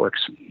of how that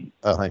works.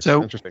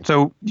 So interesting.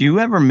 So do you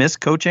ever miss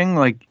coaching?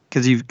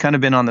 Cause you've kind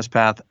of been on this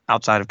path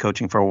outside of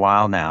coaching for a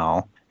while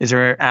now. Is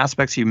there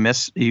aspects you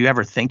miss? Do you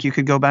ever think you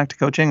could go back to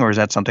coaching, or is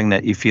that something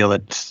that you feel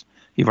that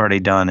you've already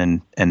done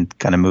and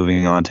kind of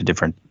moving on to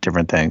different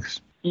things?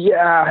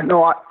 Yeah,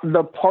 no,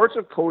 the parts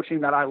of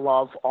coaching that I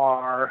love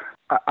are,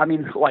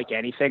 like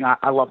anything,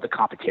 I love the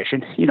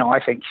competition. I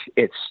think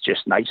it's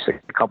just nice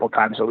a couple of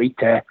times a week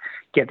to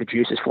get the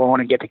juices flowing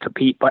and get to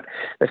compete. But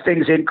the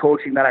things in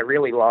coaching that I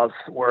really love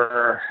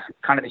were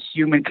kind of the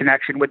human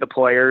connection with the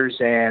players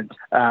and,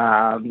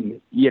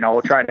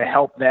 trying to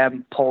help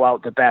them pull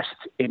out the best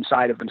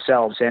inside of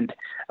themselves. And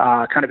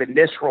kind of in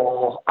this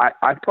role,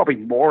 I'm probably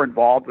more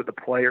involved with the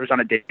players on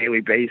a daily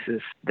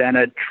basis than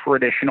a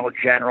traditional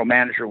general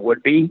manager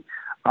would be.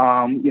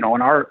 In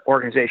our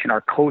organization,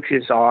 our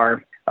coaches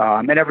are,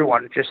 and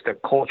everyone, just the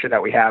culture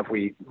that we have,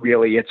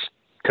 it's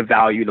to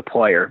value the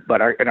player.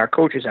 But our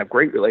coaches have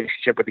great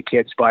relationship with the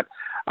kids. But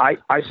I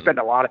spend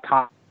a lot of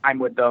time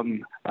with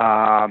them,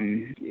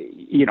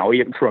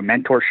 even through a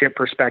mentorship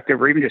perspective,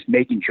 or even just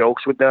making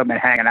jokes with them and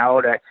hanging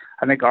out.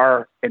 I think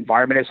our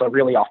environment is a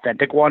really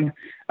authentic one,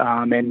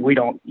 and we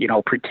don't,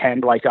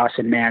 pretend like us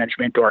in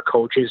management or our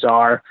coaches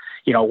are,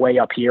 way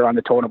up here on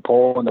the totem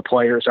pole, and the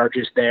players are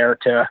just there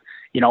to,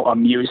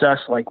 amuse us.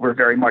 We're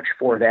very much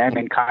for them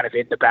and kind of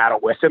in the battle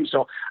with them.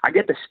 So I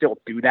get to still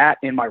do that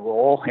in my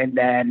role. And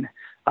then,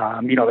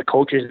 the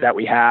coaches that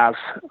we have,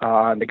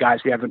 the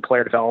guys we have in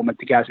player development,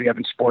 the guys we have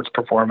in sports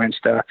performance,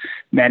 the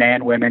men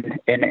and women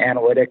in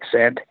analytics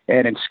and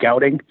in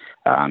scouting,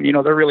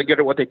 they're really good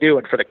at what they do.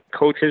 And for the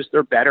coaches,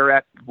 they're better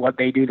at what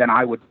they do than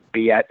I would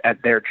be at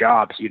their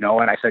jobs, and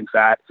I think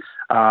that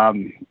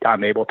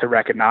I'm able to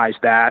recognize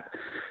that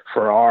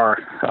for our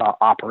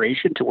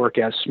operation to work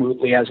as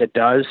smoothly as it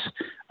does.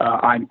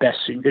 I'm best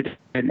suited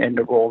in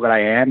the role that I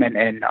am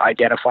and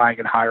identifying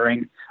and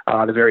hiring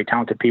the very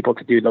talented people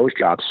to do those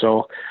jobs.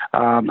 So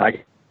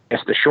I guess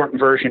the short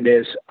version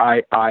is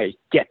I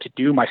get to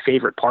do my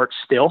favorite parts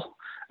still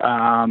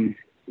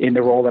in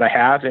the role that I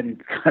have,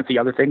 and the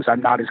other things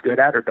I'm not as good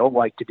at or don't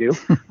like to do,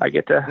 I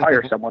get to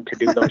hire someone to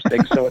do those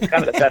things. So it's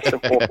kind of the best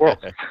of both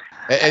worlds.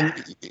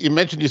 And you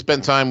mentioned you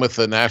spent time with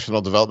the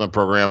National Development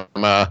Program.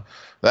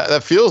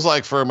 That feels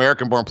like for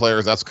American-born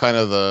players, that's kind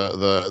of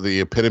the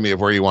epitome of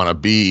where you want to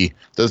be.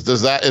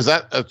 Is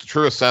that a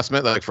true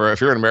assessment? If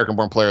you're an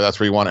American-born player, that's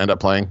where you want to end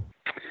up playing?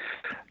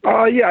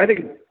 Yeah, I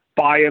think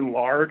by and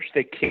large,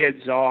 the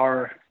kids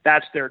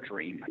that's their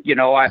dream.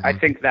 I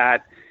think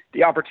that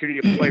the opportunity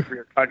to play for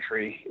your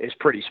country is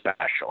pretty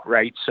special,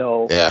 right?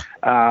 So, yeah.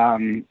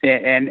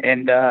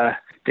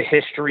 the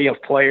history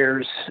of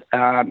players,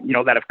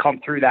 that have come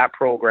through that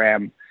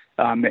program,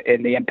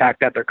 and the impact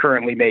that they're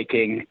currently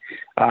making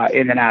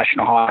in the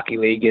National Hockey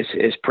League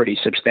is pretty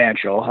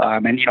substantial.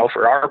 And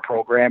for our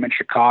program in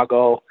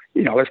Chicago,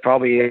 there's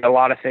probably a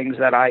lot of things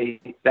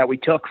that we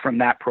took from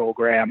that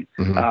program,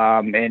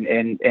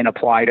 and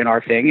applied in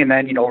our thing. And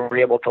then, we're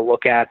able to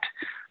look at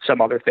some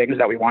other things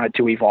that we wanted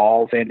to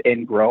evolve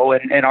and grow.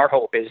 And our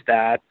hope is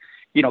that,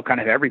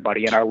 kind of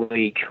everybody in our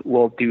league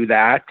will do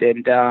that.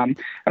 And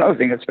another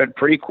thing that's been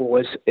pretty cool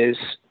is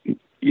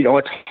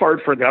it's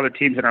hard for the other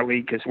teams in our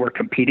league because we're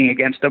competing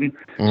against them.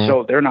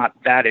 So they're not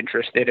that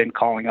interested in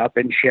calling up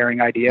and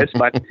sharing ideas.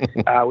 But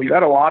we've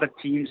had a lot of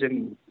teams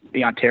in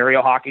the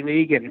Ontario Hockey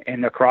League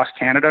and across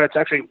Canada. It's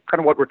actually kind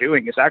of what we're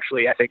doing is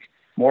actually, I think,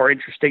 more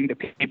interesting to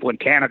people in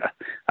Canada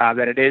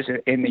than it is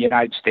in the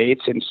United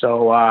States. And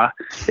so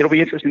it'll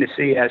be interesting to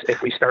see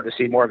if we start to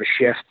see more of a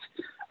shift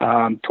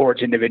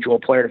towards individual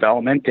player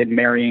development and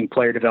marrying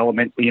player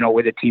development,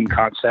 with the team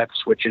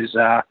concepts, which is,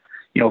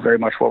 very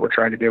much what we're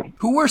trying to do.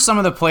 Who were some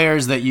of the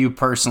players that you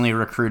personally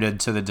recruited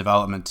to the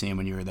development team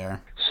when you were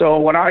there? So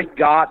when I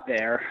got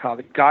there,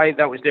 the guy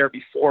that was there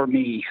before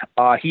me,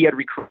 he had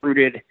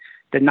recruited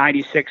the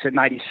 96 and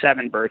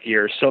 97 birth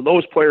years. So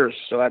those players,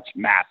 so that's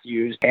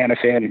Matthews,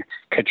 Hanifin,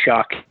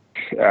 Tkachuk,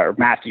 or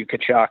Matthew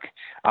Tkachuk.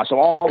 So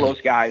all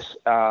those guys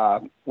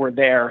were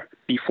there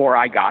before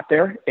I got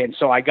there. And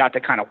so I got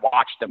to kind of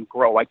watch them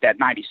grow. Like that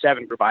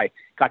 97 group, I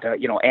got to,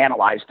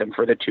 analyze them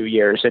for the 2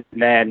 years. And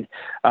then,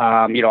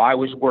 I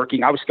was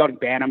scouting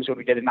Bantams when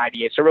we did in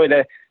 98. So really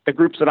the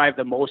groups that I have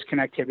the most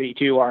connectivity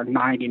to are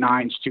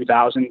 99s,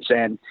 2000s,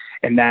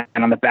 and then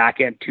on the back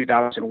end,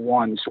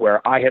 2001s,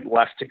 where I had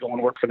left to go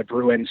and work for the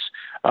Bruins.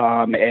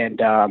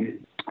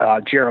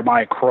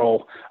 Jeremiah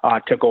Crow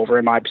took over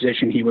in my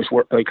position. He was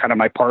kind of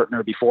my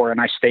partner before,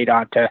 and I stayed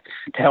on to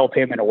help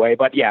him in a way.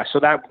 But yeah, so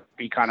that would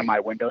be kind of my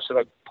window. So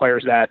the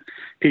players that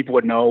people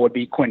would know would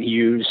be Quinn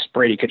Hughes,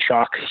 Brady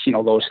Tkachuk,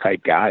 those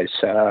type guys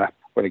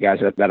were the guys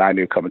that I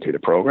knew coming through the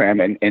program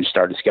and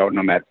started scouting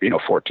them at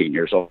 14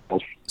 years old.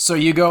 So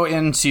you go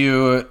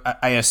into,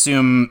 I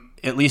assume,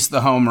 at least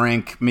the home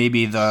rink,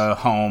 maybe the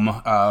home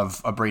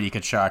of a Brady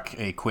Tkachuk,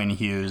 a Quinn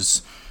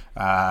Hughes.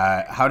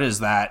 How does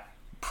that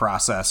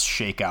process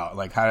shake out?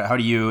 Like how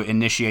do you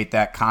initiate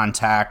that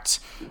contact?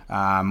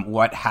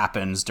 What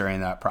happens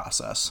during that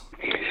process?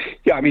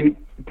 Yeah, I mean,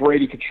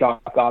 Brady Tkachuk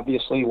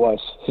obviously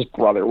his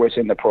brother was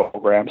in the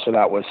program, so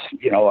that was,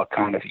 a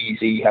kind of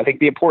easy. I think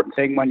the important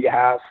thing when you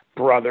have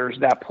brothers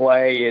that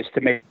play is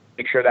to make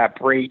sure that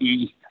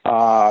Brady,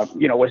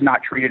 was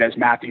not treated as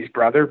Matthew's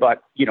brother,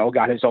 but,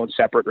 got his own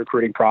separate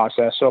recruiting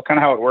process. So kind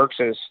of how it works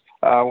is,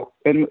 and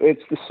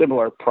it's the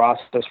similar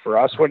process for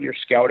us when you're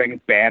scouting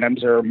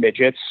bantams or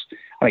midgets.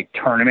 Like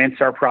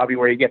tournaments are probably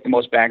where you get the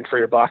most bang for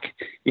your buck.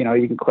 You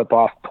can clip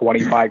off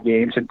 25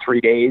 games in 3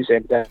 days.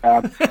 And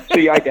so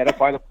you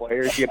identify the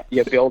players,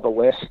 you build a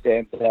list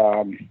and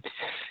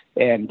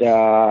then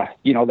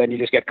you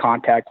just get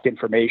contact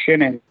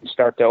information and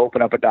start to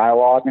open up a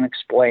dialogue and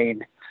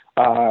explain,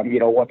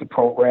 what the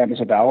program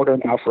is about, or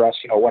now for us,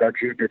 what our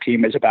junior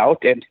team is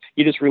about. And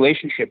you just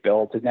relationship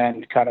build, and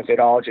then kind of it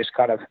all just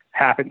kind of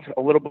happens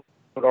a little bit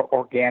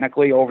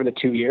organically over the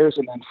 2 years.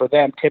 And then for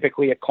them,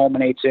 typically it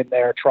culminates in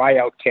their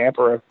tryout camp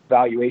or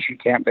evaluation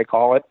camp, they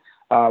call it,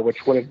 which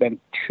would have been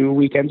 2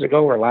 weekends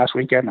ago or last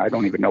weekend. I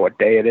don't even know what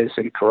day it is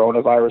in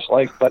coronavirus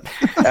life, but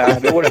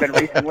it would have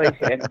been recently.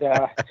 And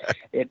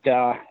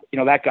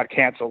that got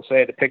canceled. So they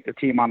had to pick their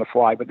team on the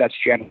fly, but that's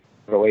generally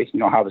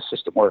how the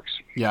system works.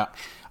 Yeah.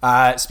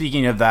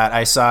 Speaking of that,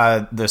 I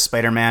saw the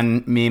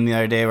Spider-Man meme the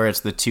other day where it's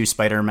the two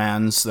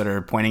Spider-Mans that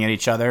are pointing at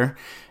each other.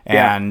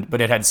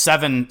 But it had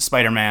 7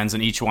 Spider-Mans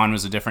and each one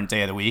was a different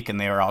day of the week and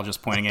they were all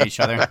just pointing at each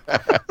other.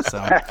 So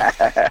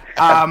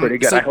that's pretty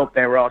good. I hope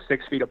they were all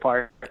 6 feet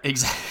apart.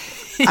 Exactly.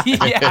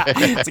 Yeah,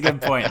 it's a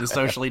good point. The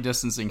socially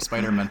distancing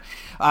Spider-Man.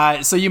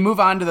 So you move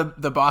on to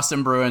the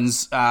Boston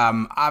Bruins.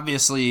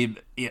 Obviously,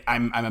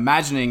 I'm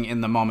imagining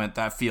in the moment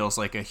that feels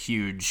like a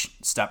huge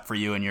step for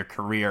you in your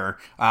career.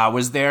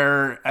 Was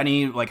there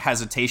any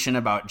hesitation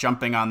about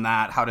jumping on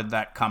that? How did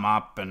that come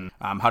up, and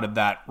how did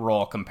that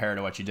role compare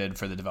to what you did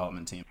for the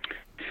development team?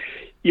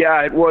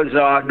 Yeah, it was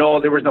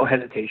no, there was no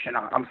hesitation.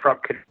 I'm from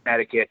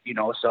Connecticut,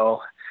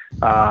 so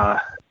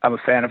I'm a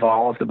fan of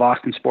all of the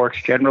Boston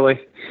sports generally.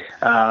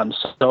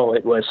 So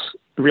it was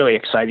really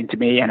exciting to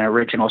me, an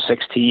original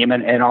 6 team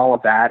and all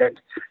of that. And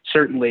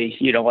certainly,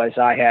 as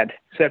I had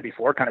said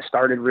before, kind of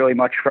started very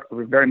much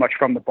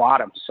from the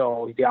bottom.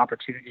 So the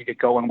opportunity to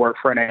go and work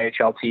for an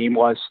NHL team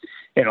was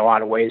in a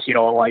lot of ways, a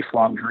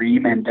lifelong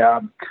dream. And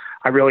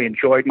I really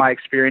enjoyed my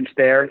experience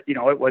there.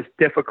 It was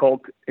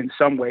difficult in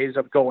some ways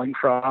of going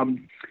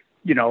from,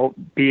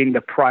 being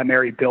the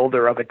primary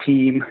builder of a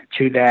team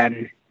to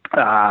then,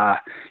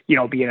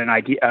 being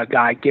a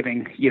guy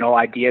giving,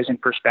 ideas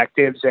and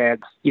perspectives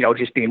and,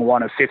 just being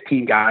one of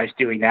 15 guys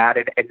doing that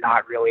and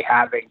not really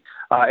having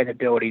an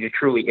ability to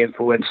truly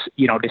influence,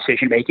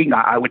 decision-making.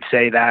 I would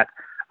say that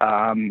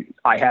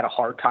I had a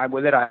hard time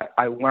with it.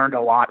 I learned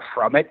a lot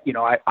from it.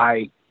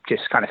 I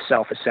just kind of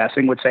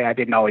self-assessing, would say I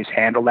didn't always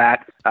handle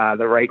that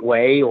the right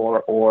way,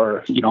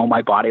 or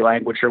my body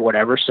language or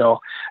whatever. So,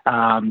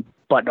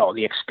 but no,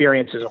 the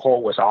experience as a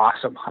whole was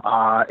awesome.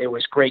 It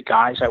was great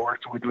guys I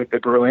worked with the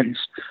Bruins.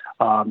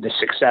 The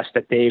success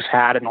that they've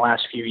had in the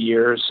last few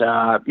years, it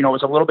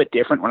was a little bit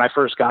different when I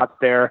first got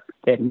there.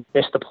 They had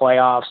missed the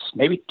playoffs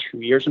maybe 2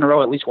 years in a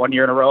row, at least 1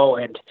 year in a row,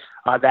 and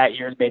that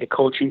year made a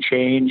coaching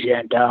change.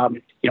 And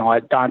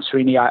Don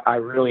Sweeney, I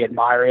really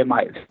admire him.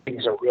 I think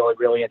he's a really,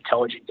 really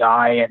intelligent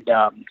guy, and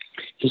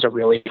he's a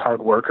really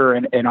hard worker,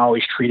 and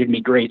always treated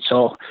me great.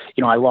 So,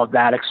 I love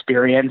that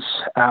experience.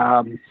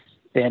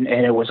 And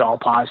it was all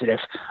positive,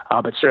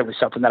 but certainly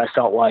something that I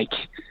felt like,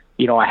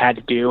 I had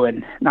to do,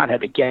 and not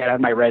had to get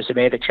on my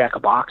resume to check a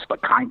box,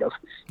 but kind of,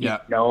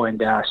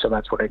 and so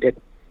that's what I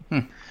did.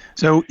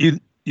 So you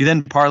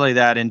then parlay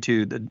that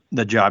into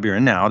the job you're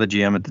in now, the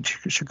GM at the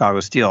Chicago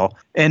Steel.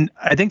 And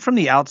I think from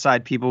the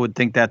outside, people would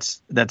think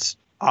that's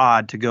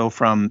odd to go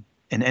from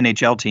an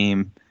NHL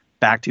team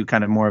back to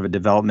kind of more of a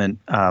development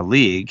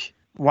league.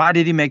 Why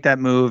did he make that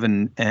move,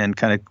 and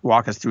kind of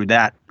walk us through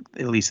that,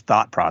 at least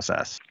thought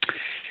process?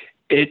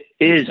 It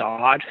is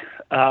odd.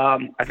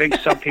 I think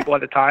some people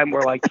at the time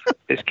were like,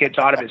 this kid's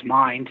out of his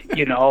mind,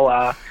 and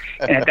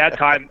at that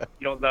time,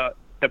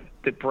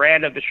 the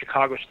brand of the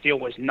Chicago Steel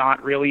was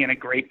not really in a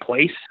great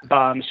place.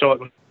 So it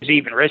was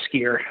even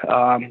riskier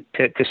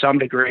to some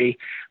degree.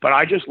 But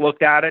I just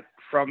looked at it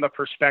from the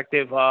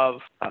perspective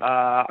of,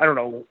 I don't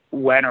know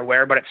when or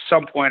where, but at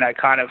some point I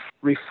kind of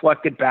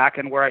reflected back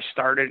on where I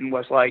started and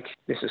was like,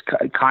 this is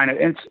kind of,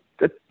 it's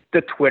the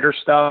Twitter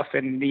stuff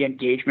and the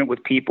engagement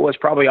with people is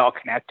probably all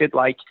connected.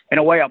 Like, in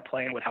a way, I'm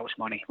playing with house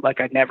money.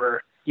 Like, I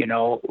never,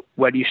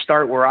 when you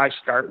start where I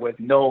start with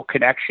no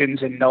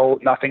connections and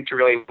nothing to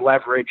really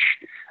leverage,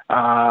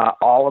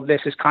 all of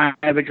this is kind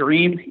of a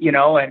dream,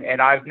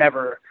 and I've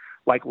never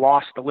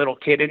lost the little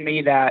kid in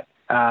me that,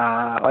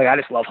 I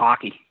just love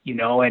hockey,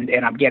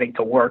 and I'm getting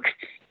to work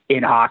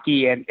in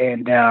hockey,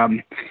 and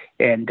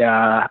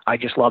I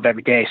just love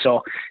every day.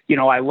 So,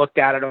 I looked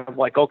at it of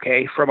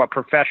okay, from a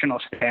professional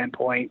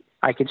standpoint,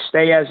 I could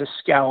stay as a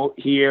scout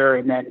here,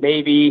 and then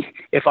maybe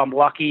if I'm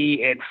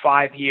lucky in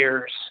 5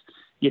 years,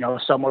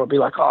 someone will be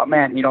like, oh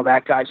man,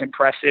 that guy's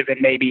impressive,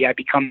 and maybe I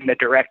become the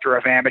director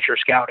of amateur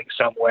scouting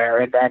somewhere,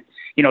 and then,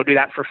 do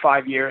that for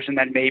 5 years, and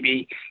then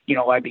maybe,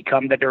 I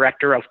become the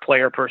director of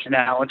player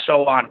personnel, and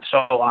so on and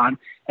so on.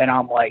 And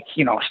I'm like,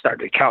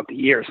 started to count the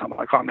years. I'm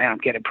like, oh man, I'm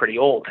getting pretty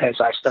old as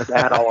I start to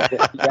add all of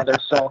this together.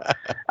 So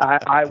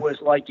I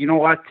was like, you know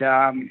what?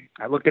 I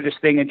looked at this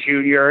thing in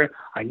junior.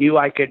 I knew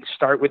I could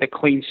start with a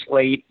clean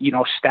slate,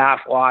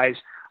 staff wise.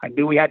 I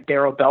knew we had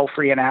Darryl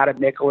Belfry and Adam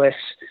Nicholas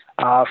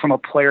from a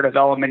player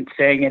development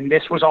thing. And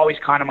this was always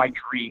kind of my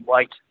dream.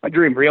 Like, my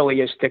dream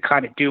really is to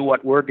kind of do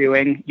what we're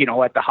doing,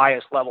 at the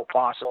highest level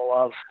possible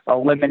of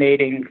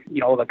eliminating,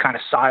 the kind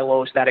of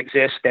silos that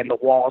exist and the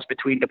walls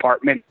between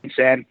departments,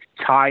 and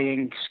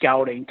tying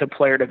scouting to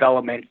player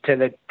development to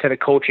the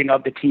coaching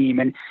of the team,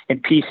 and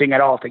piecing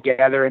it all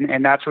together.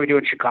 And that's what we do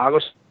in Chicago.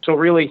 So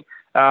really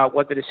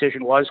what the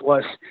decision was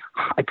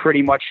I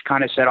pretty much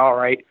kind of said, all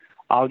right,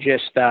 I'll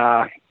just,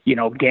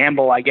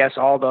 gamble, I guess,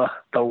 all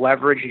the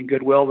leverage and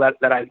goodwill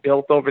that I've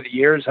built over the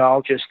years.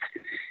 I'll just,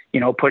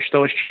 push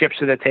those chips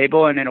to the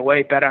table, and in a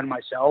way bet on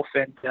myself.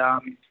 And,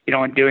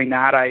 in doing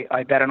that,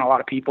 I bet on a lot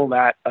of people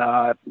that,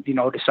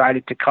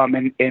 decided to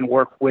come and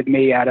work with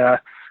me at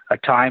a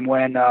time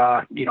when,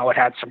 it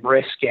had some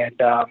risk. And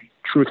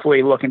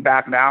truthfully, looking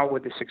back now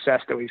with the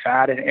success that we've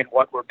had and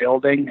what we're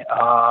building,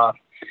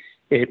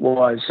 it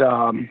was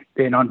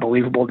an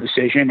unbelievable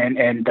decision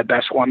and the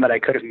best one that I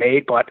could have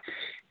made. But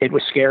it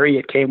was scary.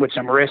 It came with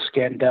some risk.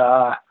 And,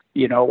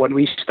 when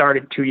we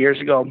started 2 years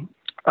ago,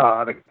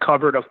 the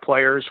cupboard of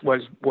players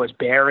was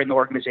bare in the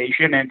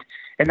organization. And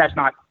that's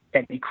not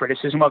any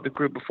criticism of the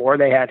group before.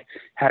 They had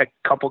a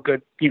couple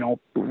good,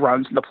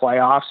 runs in the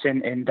playoffs.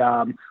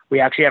 And we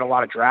actually had a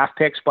lot of draft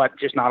picks, but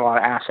just not a lot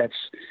of assets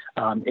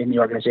in the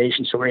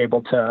organization. So we're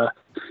able to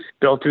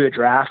build through the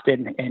draft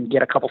and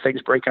get a couple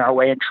things breaking our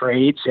way in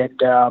trades.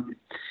 And,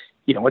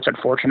 it's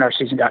unfortunate our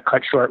season got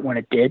cut short when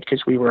it did,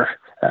 because we were,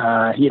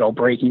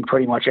 breaking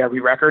pretty much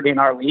every record in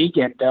our league.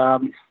 And,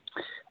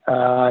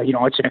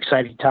 it's an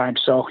exciting time.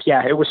 So,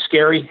 yeah, it was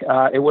scary.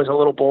 It was a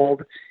little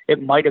bold.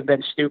 It might have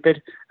been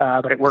stupid,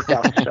 but it worked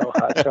out. So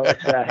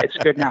it's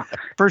good now.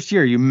 First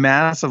year, you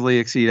massively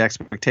exceed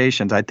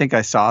expectations. I think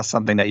I saw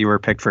something that you were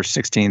picked for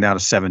 16 out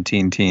of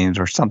 17 teams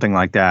or something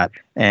like that.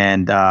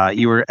 And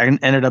you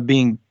ended up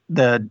being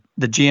the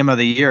GM of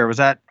the year. Was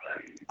that,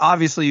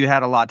 obviously you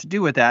had a lot to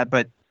do with that,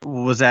 but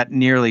was that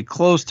nearly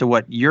close to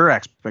what your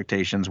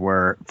expectations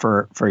were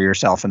for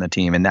yourself and the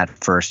team in that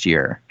first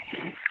year?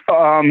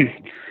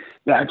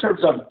 In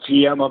terms of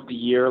GM of the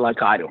year,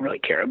 I don't really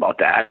care about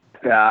that.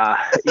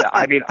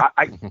 I mean,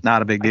 I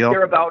not a big deal. I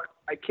care about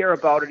I care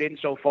about it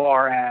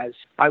insofar as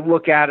I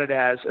look at it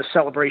as a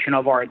celebration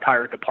of our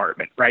entire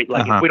department, right?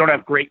 Like if we don't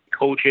have great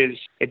coaches,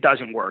 it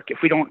doesn't work. If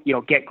we don't,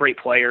 get great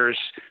players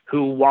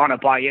who want to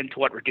buy into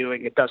what we're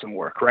doing, it doesn't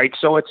work, right?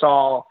 So it's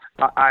all,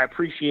 I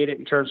appreciate it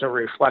in terms of a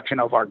reflection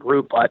of our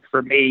group. But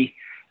for me,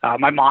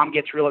 my mom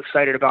gets real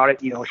excited about it.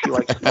 She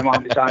likes, my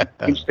mom is on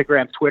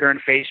Instagram, Twitter, and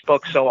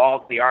Facebook. So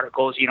all the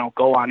articles,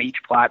 go on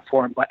each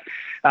platform. But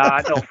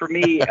no, for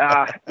me,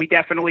 we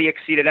definitely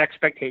exceeded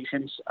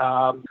expectations.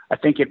 I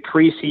think in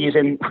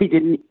preseason,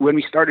 when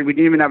we started, we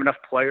didn't even have enough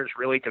players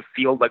really to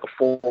field like a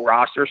full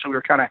roster. So we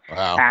were kind of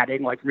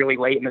adding like really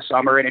late in the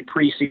summer. And in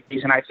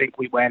preseason, I think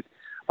we went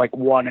like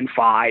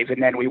 1-5.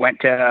 And then we went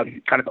to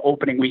kind of the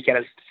opening weekend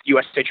as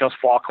USHL's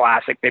Fall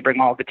Classic. They bring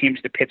all the teams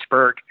to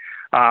Pittsburgh.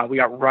 We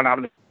got run out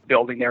of the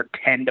building there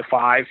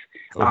 10-5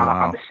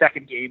 on the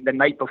second game. The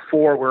night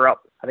before, we're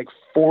up, I think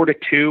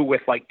 4-2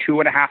 with like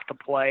 2.5 to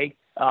play,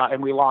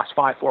 and we lost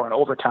 5-4 in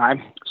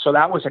overtime. So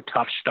that was a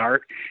tough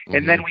start.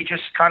 And then we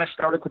just kind of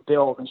started to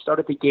build and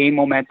started to gain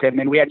momentum,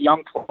 and we had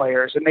young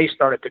players, and they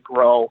started to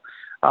grow.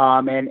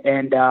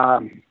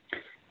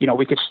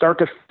 We could start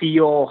to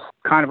feel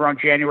kind of around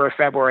January,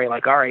 February,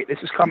 like, all right, this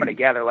is coming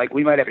together. Like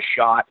we might have a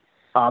shot.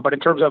 But in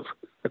terms of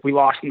like we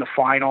lost in the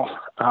final,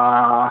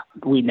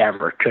 we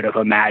never could have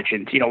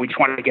imagined. We just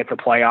wanted to get to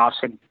the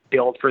playoffs and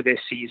build for this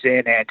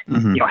season and,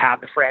 have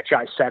the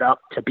franchise set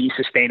up to be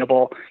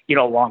sustainable,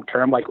 long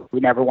term. Like we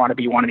never want to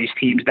be one of these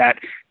teams that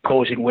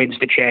goes and wins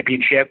the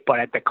championship, but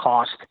at the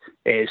cost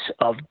is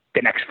of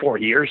the next 4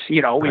 years.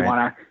 We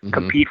want to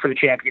compete for the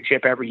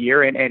championship every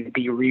year and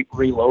be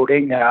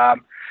reloading.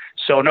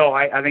 So no,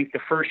 I think the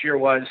first year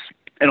was,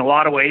 in a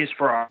lot of ways,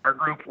 for our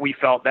group, we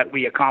felt that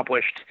we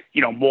accomplished,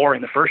 more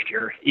in the first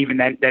year, even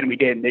than we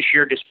did this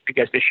year, just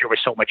because this year was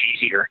so much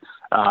easier,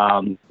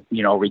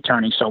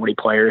 returning so many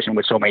players and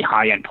with so many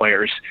high-end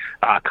players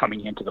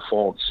coming into the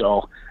fold.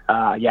 So,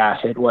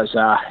 it was,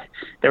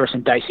 there were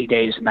some dicey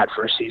days in that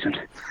first season.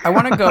 I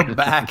want to go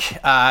back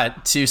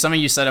to something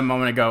you said a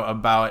moment ago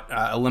about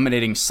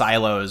eliminating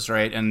silos,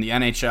 right? And the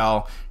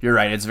NHL, you're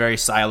right, it's very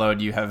siloed.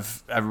 You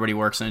have, everybody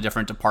works in a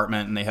different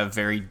department and they have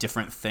very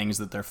different things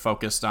that they're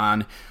focused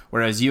on.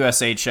 Whereas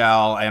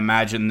USHL, I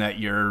imagine that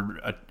you're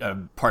a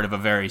part of a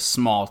very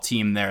small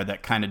team there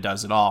that kind of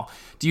does it all.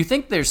 Do you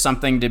think there's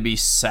something to be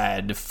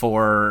said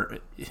for,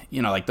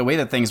 like the way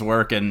that things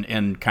work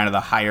in kind of the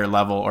higher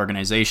level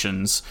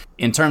organizations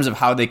in terms of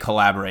how they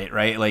collaborate,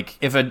 right? Like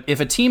if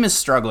a team is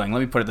struggling, let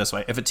me put it this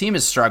way. If a team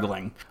is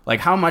struggling,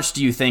 like how much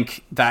do you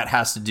think that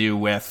has to do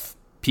with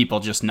people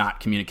just not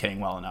communicating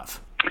well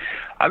enough?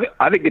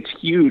 I think it's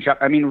huge.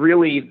 I mean,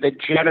 really, the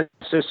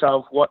genesis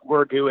of what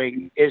we're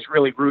doing is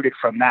really rooted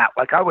from that.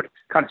 Like, I would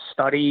kind of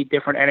study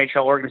different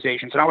NHL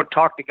organizations, and I would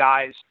talk to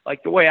guys.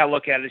 Like, the way I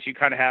look at it is you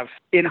kind of have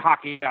in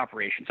hockey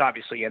operations,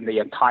 obviously, in the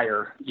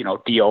entire,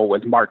 deal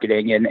with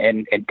marketing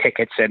and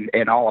tickets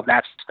and all of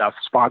that stuff,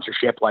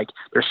 sponsorship. Like,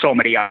 there's so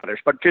many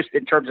others. But just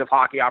in terms of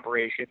hockey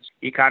operations,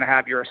 you kind of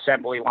have your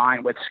assembly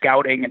line with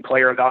scouting and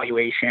player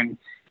evaluation.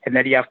 And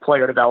then you have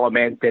player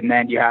development, and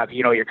then you have,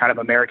 your kind of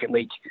American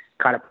League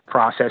kind of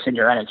process and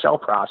your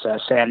NHL process.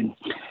 And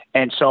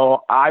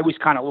so I was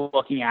kind of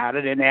looking at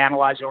it and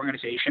analyzing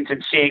organizations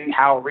and seeing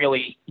how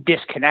really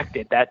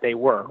disconnected that they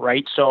were,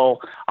 right? So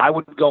I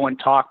would go and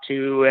talk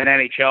to an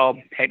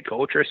NHL head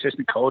coach or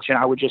assistant coach, and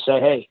I would just say,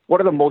 hey,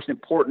 what are the most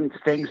important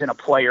things in a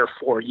player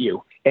for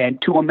you?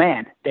 And to a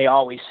man, they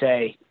always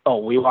say, oh,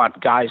 we want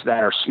guys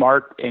that are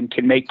smart and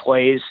can make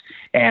plays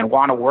and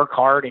want to work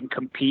hard and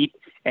compete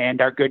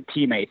and are good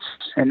teammates.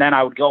 And then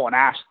I would go and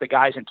ask the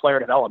guys in player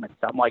development.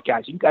 I'm like,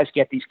 guys, you guys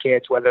get these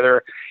kids, whether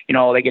they're,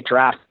 they get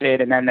drafted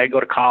and then they go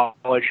to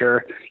college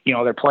or,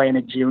 they're playing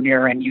a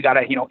junior, and you got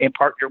to,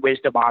 impart your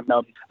wisdom on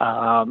them.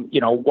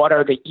 What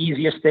are the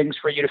easiest things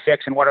for you to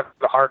fix and what are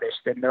the hardest?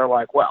 And they're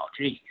like, well,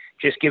 gee,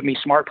 just give me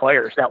smart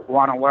players that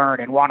want to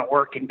learn and want to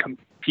work and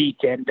compete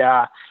and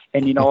have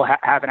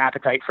an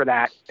appetite for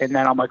that. And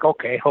then I'm like,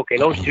 okay,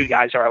 those two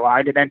guys are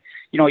aligned. And then,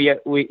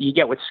 you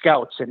get with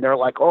scouts and they're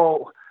like,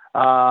 oh,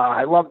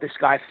 I love this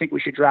guy. I think we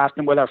should draft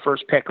him with our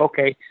first pick.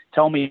 Okay,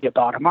 tell me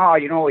about him. Oh,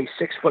 he's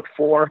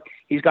 6'4".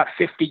 He's got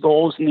 50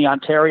 goals in the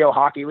Ontario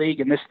Hockey League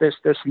and this,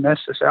 and this.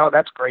 Oh,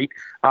 that's great.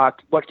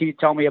 What can you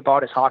tell me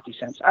about his hockey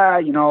sense?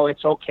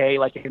 It's okay,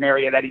 like an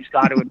area that he's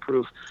got to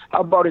improve.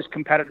 How about his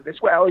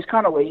competitiveness? Well, he's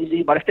kind of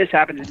lazy, but if this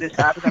happens and this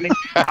happens, I mean,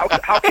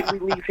 how can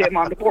we leave him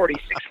on the board?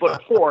 He's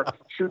 6'4",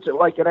 shoots it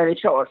like an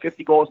NHL or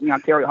 50 goals in the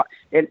Ontario.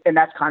 And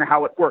that's kind of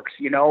how it works,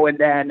 And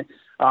then,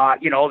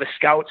 the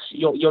scouts,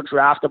 you'll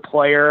draft a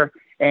player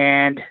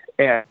and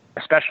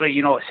especially,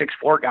 a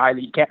 6'4" guy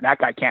that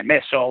guy can't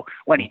miss. So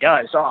when he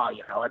does,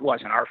 it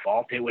wasn't our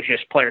fault. It was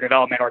just player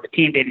development or the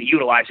team didn't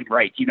utilize him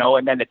right,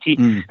 and then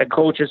the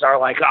coaches are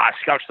like,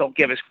 scouts don't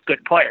give us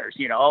good players,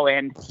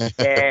 and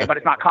but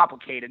it's not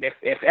complicated.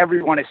 If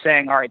everyone is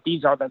saying, all right,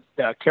 these are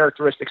the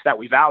characteristics that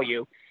we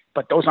value,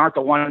 but those aren't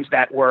the ones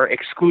that we're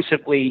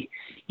exclusively,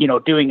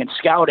 doing in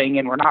scouting,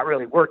 and we're not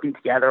really working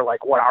together.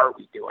 Like, what are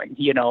we doing?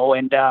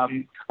 And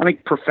I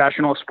think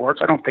professional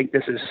sports, I don't think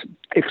this is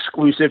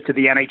exclusive to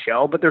the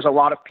NHL, but there's a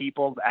lot of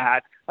people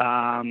that,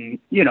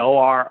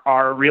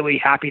 are really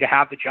happy to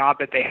have the job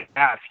that they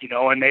have,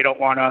 and they don't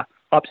want to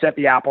upset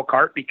the apple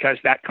cart because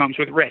that comes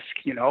with risk,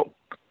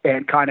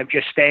 and kind of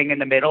just staying in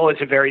the middle is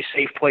a very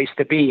safe place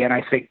to be. And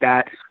I think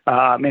that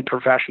in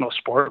professional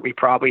sport, we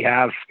probably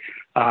have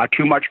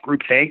too much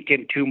groupthink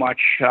and too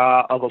much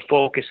of a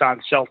focus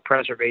on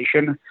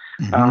self-preservation,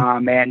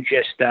 and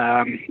just,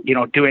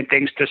 doing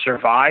things to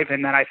survive.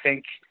 And then I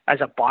think as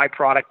a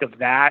byproduct of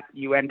that,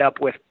 you end up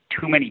with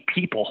too many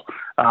people,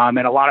 and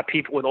a lot of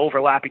people with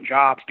overlapping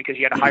jobs because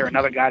you had to hire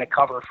another guy to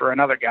cover for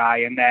another guy.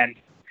 And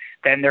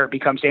then there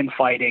becomes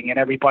infighting, and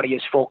everybody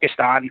is focused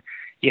on,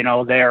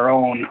 their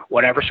own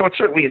whatever. So it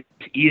certainly is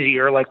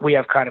easier. Like, we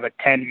have kind of a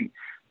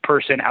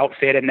 10-person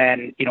outfit, and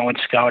then, in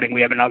scouting,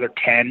 we have another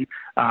 10.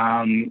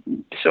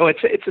 So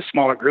it's a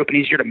smaller group and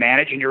easier to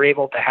manage, and you're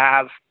able to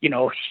have,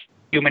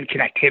 human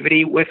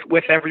connectivity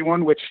with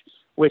everyone,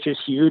 which is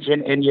huge.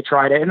 And you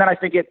try to, and then I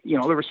think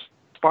the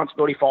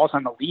responsibility falls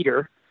on the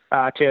leader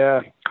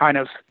to kind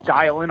of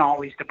dial in all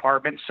these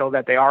departments so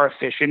that they are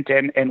efficient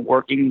and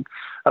working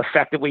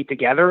effectively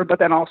together, but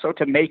then also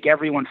to make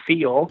everyone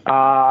feel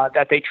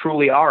that they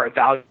truly are a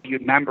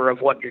valued member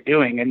of what you're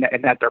doing, and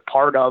that they're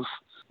part of,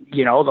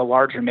 the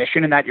larger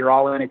mission, and that you're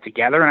all in it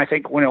together. And I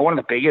think, one of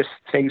the biggest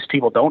things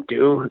people don't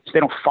do is they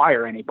don't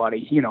fire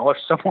anybody. If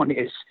someone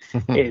is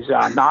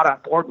not on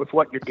board with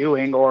what you're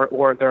doing,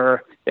 or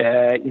they're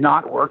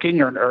not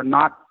working or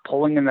not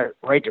pulling in the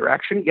right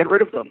direction, get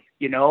rid of them,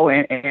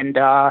 and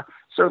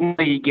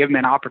certainly give them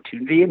an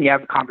opportunity, and you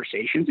have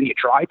conversations and you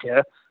try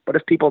to. But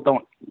if people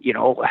don't,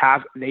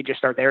 they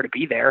just are there to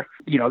be there,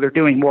 they're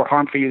doing more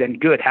harm for you than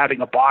good. Having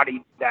a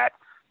body that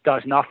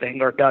does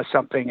nothing or does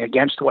something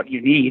against what you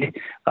need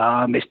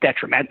is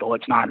detrimental.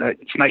 It's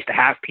nice to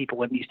have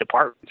people in these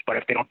departments, but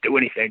if they don't do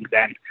anything,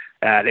 then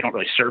they don't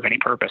really serve any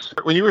purpose.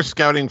 When you were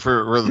scouting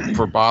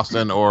for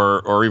Boston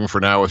or even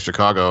for now with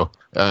Chicago,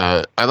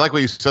 I like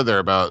what you said there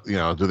about,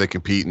 do they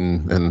compete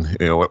and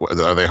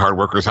are they hard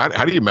workers? How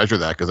do you measure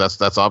that? Because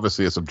that's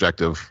obviously a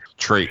subjective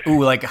trait.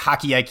 Ooh, like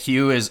hockey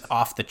IQ is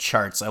off the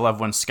charts. I love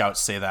when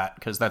scouts say that,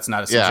 because that's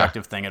not a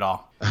subjective thing at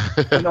all.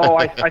 No,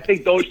 I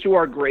think those two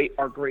are great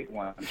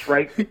ones,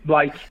 right?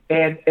 Like,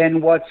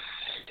 and what's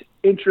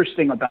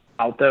interesting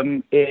about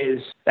them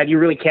is that you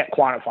really can't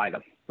quantify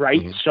them, right?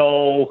 Mm-hmm.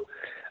 So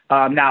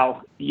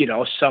now,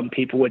 some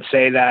people would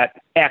say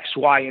that X,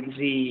 Y, and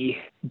Z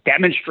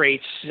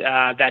demonstrates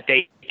that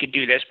they could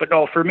do this. But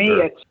no, for me,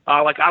 It's I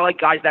like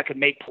guys that can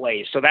make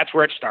plays. So that's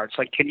where it starts.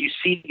 Like, can you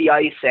see the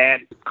ice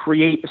and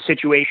create a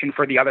situation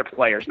for the other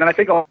players? And then I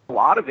think a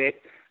lot of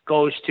it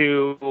goes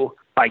to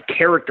like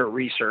character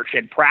research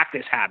and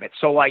practice habits.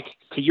 So like,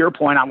 to your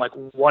point on like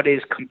what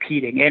is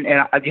competing, and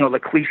the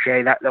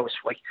cliche that was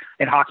like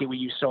in hockey, we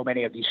use so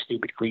many of these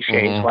stupid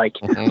cliches, like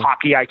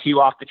hockey IQ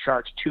off the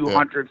charts,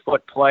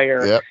 200-foot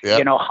player,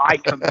 high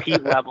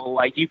compete level.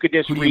 Like, you could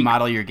just who do you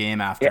model your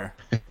game after?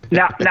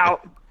 Yeah.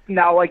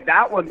 Now, like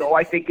that one though,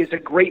 I think is a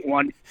great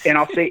one, and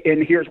I'll say,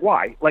 and here's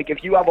why. Like,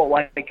 if you have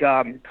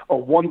a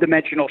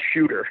one-dimensional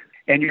shooter,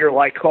 and you're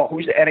like, oh,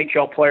 who's the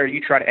NHL player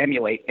you try to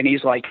emulate? And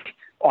he's like,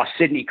 oh,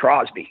 Sidney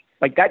Crosby.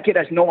 Like, that kid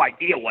has no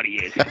idea what he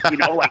is,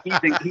 like he's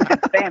in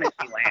fantasy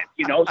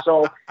land,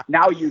 so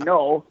now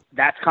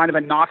that's kind of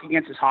a knock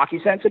against his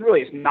hockey sense, and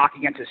really it's knock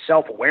against his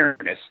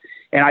self-awareness.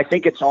 And I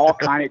think it's all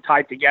kind of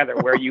tied together,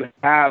 where you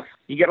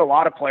get a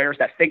lot of players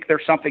that think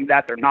they're something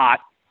that they're not.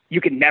 You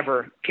can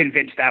never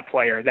convince that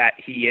player that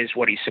he is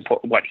what his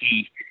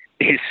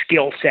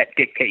skill set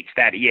dictates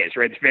that he is,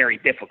 right? It's very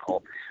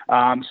difficult.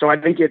 So I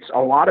think a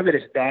lot of it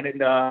is then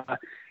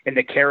in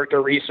the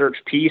character research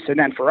piece. And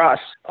then for us,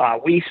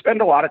 we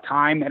spend a lot of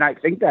time, and I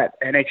think that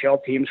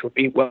NHL teams would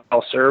be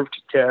well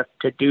served to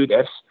do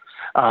this.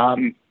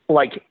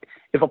 Like,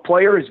 if a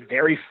player is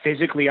very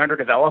physically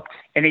underdeveloped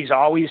and he's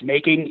always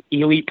making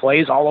elite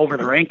plays all over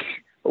the rink,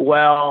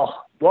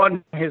 well,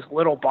 one, his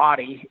little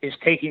body is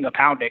taking a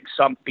pounding,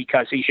 some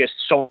because he's just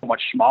so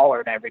much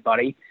smaller than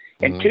everybody.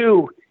 And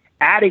two,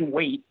 adding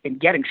weight and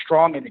getting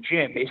strong in the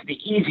gym is the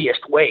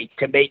easiest way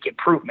to make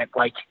improvement.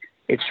 Like,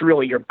 it's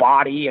really your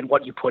body and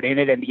what you put in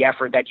it and the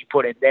effort that you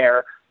put in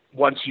there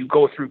once you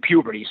go through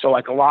puberty. So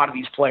like, a lot of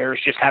these players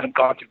just haven't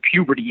gone through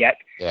puberty yet.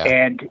 Yeah.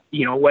 And,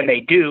 when they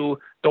do,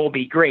 they'll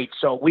be great.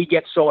 So we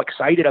get so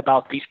excited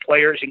about these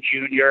players in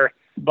junior,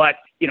 but,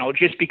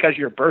 just because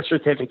your birth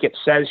certificate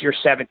says you're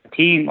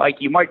 17, like,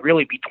 you might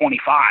really be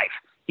 25.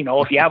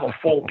 If you have a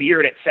full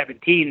beard at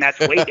 17, that's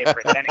way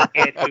different than a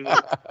kid who,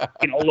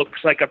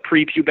 looks like a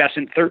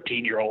prepubescent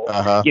 13-year-old,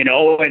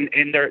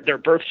 and their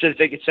birth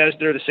certificate says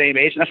they're the same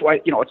age. And that's why,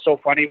 it's so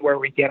funny where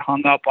we get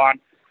hung up on,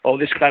 oh,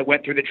 this guy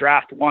went through the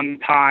draft one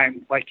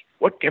time. Like,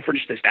 what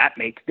difference does that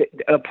make?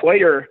 A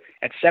player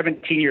at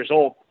 17 years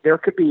old, there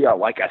could be a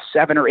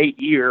 7 or 8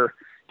 year,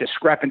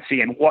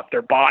 discrepancy in what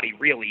their body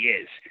really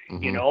is,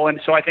 you know?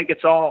 And so I think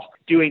it's all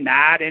doing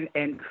that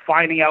and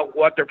finding out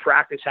what their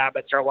practice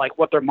habits are like,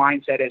 what their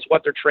mindset is,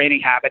 what their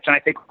training habits. And I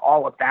think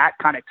all of that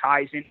kind of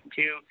ties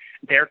into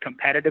their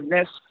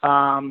competitiveness.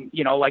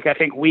 You know, like I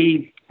think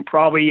we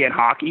probably in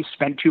hockey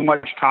spend too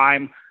much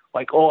time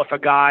like, oh, if a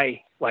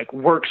guy like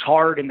works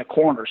hard in the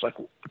corners, like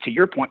to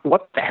your point,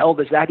 what the hell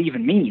does that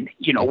even mean?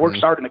 You know, works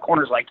hard in the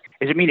corners. Like,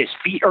 does it mean his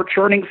feet are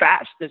churning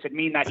fast? Does it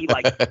mean that he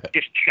like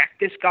just checked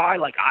this guy?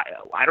 Like,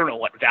 I don't know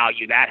what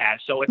value that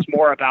has. So it's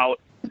more about,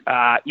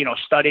 you know,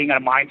 studying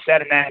a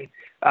mindset. And then,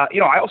 you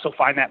know, I also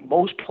find that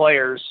most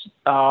players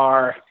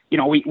are, you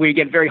know, we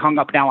get very hung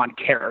up now on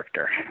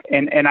character.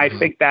 And I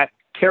think that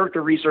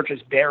character research is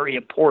very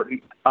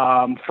important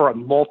for a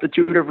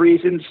multitude of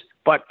reasons.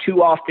 But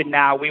too often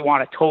now we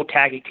want to toe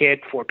tag a kid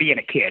for being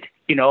a kid.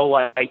 You know,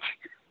 like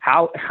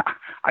how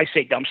I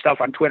say dumb stuff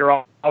on Twitter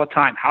all the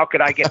time. How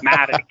could I get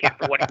mad at a kid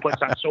for what he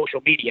puts on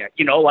social media?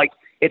 You know, like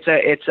it's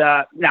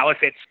now if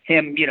it's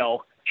him, you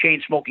know,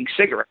 chain smoking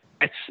cigarettes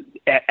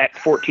at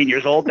 14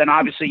 years old, then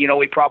obviously, you know,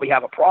 we probably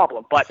have a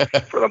problem. But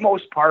for the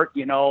most part,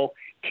 you know,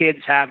 kids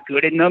have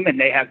good in them and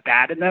they have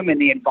bad in them, and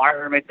the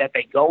environment that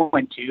they go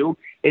into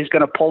is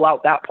going to pull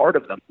out that part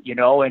of them, you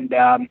know. And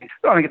I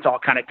don't think it's all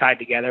kind of tied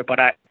together, but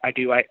I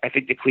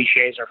think the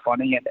cliches are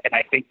funny, and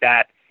I think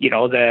that, you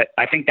know,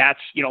 I think that's,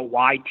 you know,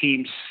 why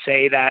teams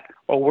say that,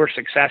 oh, we're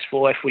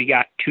successful if we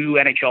got 2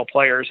 NHL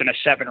players in a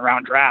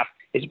 7-round draft,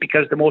 is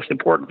because the most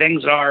important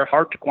things are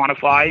hard to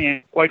quantify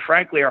and, quite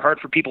frankly, are hard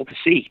for people to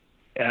see.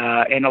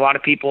 And a lot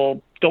of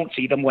people don't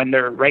see them when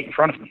they're right in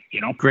front of them, you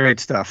know? Great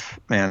stuff,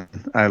 man.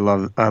 I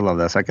love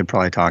this. I could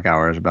probably talk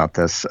hours about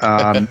this.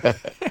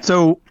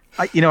 So,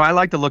 you know, I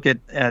like to look at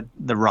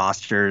the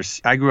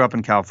rosters. I grew up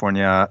in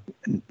California,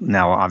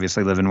 now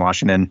obviously live in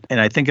Washington, and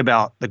I think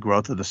about the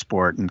growth of the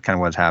sport and kind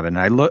of what's happened.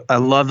 I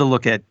love to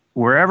look at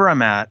wherever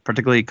I'm at,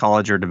 particularly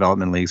college or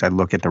development leagues. I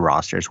look at the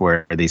rosters.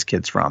 Where are these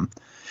kids from?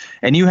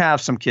 And you have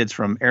some kids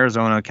from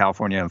Arizona,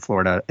 California, and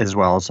Florida, as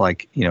well as,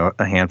 like, you know,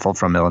 a handful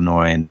from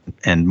Illinois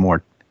and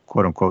more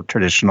quote unquote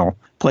traditional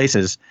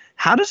places.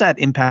 How does that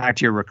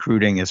impact your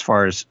recruiting as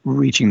far as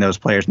reaching those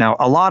players? Now,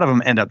 a lot of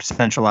them end up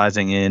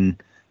centralizing in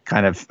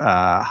kind of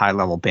high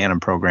level Bantam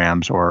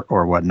programs or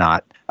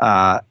whatnot.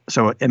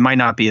 So it might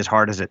not be as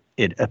hard as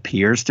it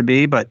appears to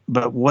be, but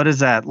what is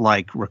that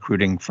like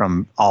recruiting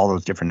from all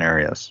those different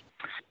areas?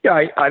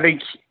 Yeah, I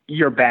think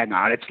you're bang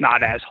on. It's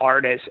not as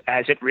hard as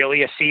it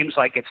really seems.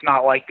 Like, it's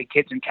not like the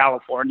kids in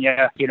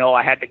California, you know,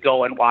 I had to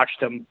go and watch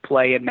them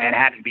play in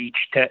Manhattan Beach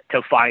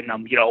to find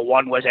them. You know,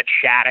 one was at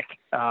Shattuck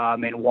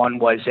and one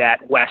was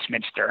at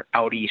Westminster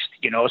out east,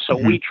 you know. So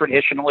we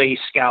traditionally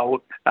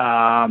scout.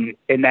 And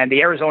then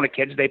the Arizona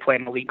kids, they play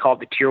in a league called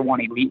the Tier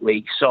 1 Elite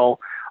League. So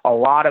a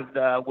lot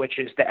of which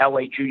is the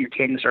LA Junior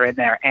Kings are in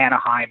there,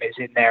 Anaheim is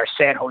in there,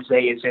 San Jose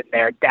is in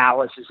there,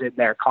 Dallas is in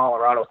there,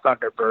 Colorado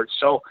Thunderbirds.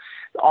 So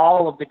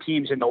all of the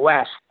teams in the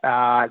West,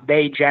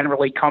 they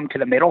generally come to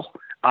the middle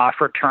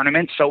for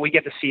tournaments. So we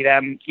get to see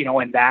them, you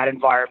know, in that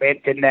environment.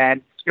 And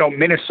then, you know,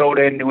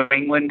 Minnesota and New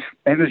England,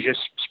 and this is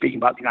just speaking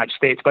about the United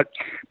States, but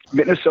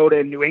Minnesota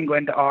and New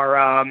England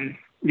are,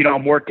 you know,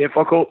 more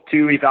difficult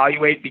to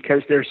evaluate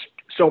because there's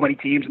so many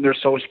teams and they're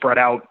so spread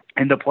out,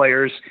 and the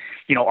players,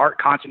 you know, aren't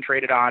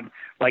concentrated on,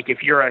 like,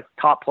 if you're a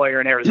top player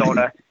in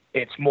Arizona,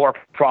 it's more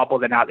probable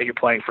than not that you're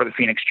playing for the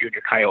Phoenix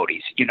Junior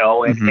Coyotes, you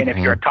know, and if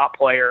you're a top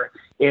player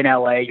in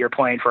LA, you're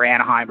playing for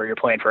Anaheim or you're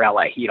playing for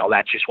LA, you know,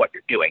 that's just what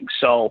you're doing.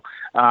 So,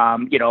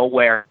 you know,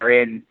 where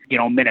in, you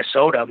know,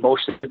 Minnesota,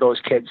 most of those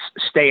kids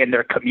stay in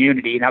their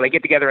community. Now they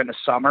get together in the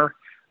summer,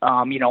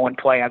 you know, and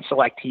play on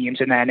select teams.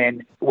 And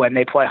then when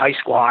they play high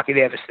school hockey, they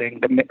have this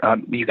thing,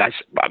 you guys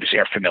obviously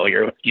are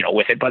familiar, you know,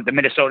 with it, but the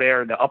Minnesota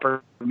or the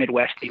Upper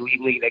Midwest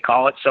Elite League, they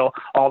call it. So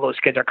all those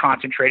kids are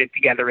concentrated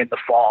together in the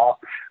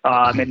fall.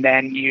 And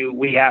then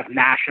we have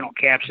national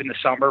camps in the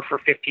summer for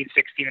 15,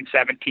 16, and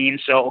 17.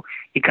 So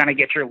you kind of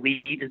get your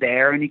leads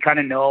there and you kind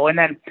of know. And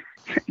then,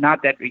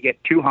 not that we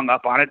get too hung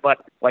up on it,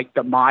 but like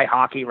the My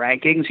Hockey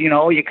rankings, you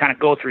know, you kind of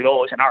go through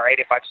those. And all right,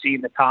 if I've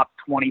seen the top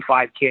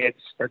 25 kids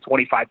or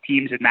 25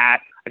 teams in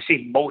that, I've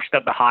seen most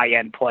of the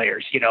high-end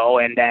players, you know,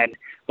 and then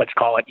let's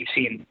call it, you've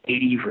seen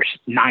 80 versus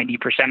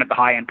 90% of the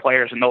high-end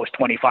players in those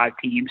 25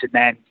 teams, and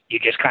then you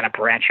just kind of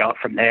branch out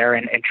from there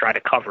and try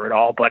to cover it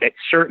all. But it's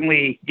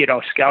certainly, you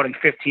know, scouting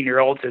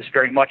 15-year-olds is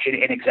very much an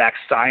inexact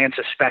science,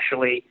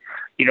 especially,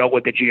 you know,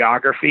 with the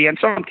geography. And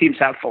some teams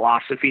have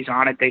philosophies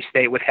on it. They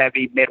stay with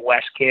heavy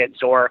Midwest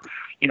kids or,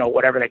 you know,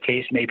 whatever the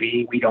case may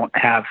be. We don't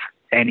have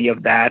any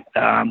of that.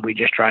 We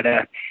just try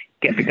to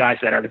get the guys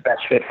that are the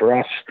best fit for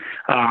us,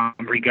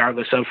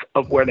 regardless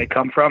of where they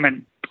come from.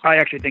 And I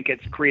actually think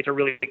it creates a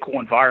really cool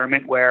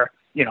environment where,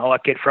 you know, a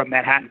kid from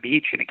Manhattan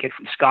Beach and a kid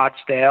from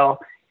Scottsdale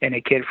and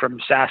a kid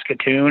from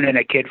Saskatoon and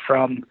a kid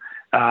from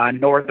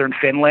northern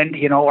Finland,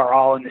 you know, are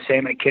all in the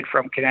same, and a kid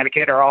from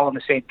Connecticut are all in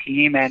the same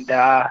team and,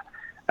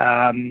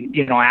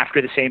 you know,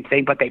 after the same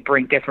thing, but they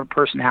bring different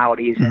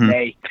personalities and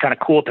it's kind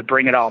of cool to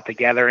bring it all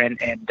together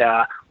and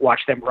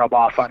watch them rub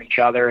off on each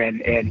other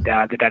and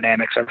the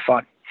dynamics are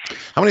fun.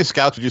 How many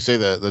scouts would you say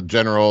the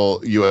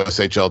general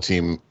USHL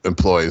team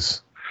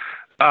employs?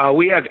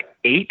 We have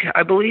 8,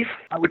 I believe.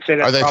 I would say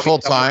that. Are they full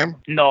time?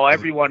 No,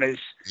 everyone is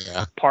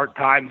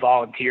part-time,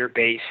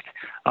 volunteer-based.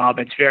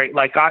 It's very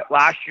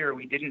last year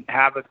we didn't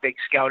have a big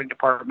scouting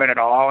department at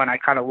all, and I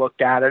kind of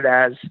looked at it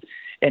as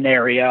an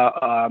area.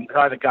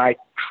 The guy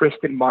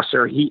Tristan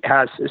Musser, he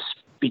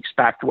speaks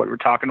back to what we were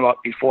talking about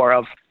before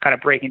of kind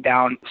of breaking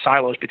down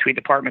silos between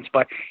departments.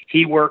 But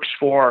he works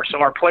so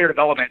our player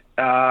development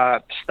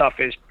stuff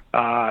is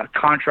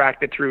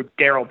contracted through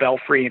Daryl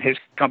Belfry and his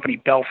company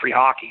Belfry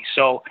Hockey.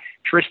 So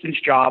Tristan's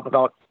job,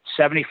 about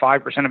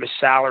 75% of his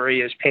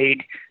salary is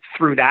paid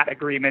through that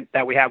agreement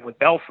that we have with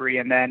Belfry.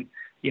 And then,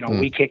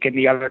 we kick in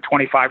the other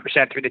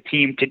 25% through the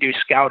team to do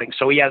scouting.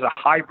 So he has a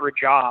hybrid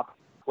job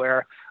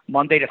where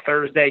Monday to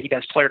Thursday, he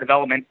does player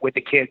development with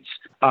the kids,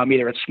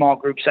 either at small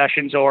group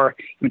sessions or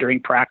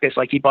during practice.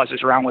 Like he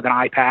buzzes around with an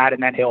iPad,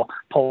 and then he'll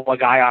pull a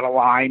guy out of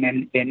line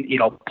and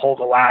pull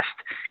the last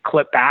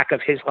clip back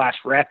of his last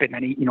rep. And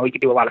then he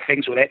can do a lot of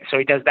things with it. So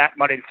he does that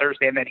Monday to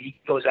Thursday, and then he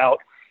goes out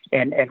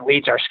and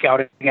leads our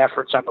scouting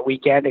efforts on the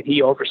weekend, and he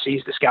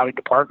oversees the scouting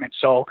department.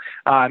 So,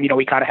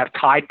 we kind of have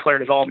tied player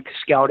development to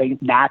scouting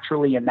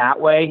naturally in that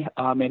way.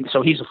 And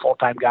so he's a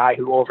full-time guy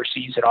who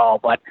oversees it all.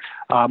 But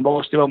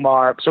most of them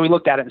are. So we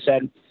looked at it and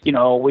said,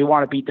 we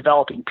want to be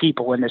developing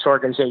people in this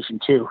organization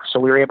too. So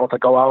we were able to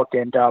go out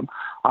and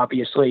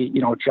obviously,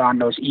 John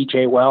knows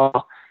EJ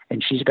well,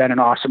 and she's been an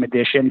awesome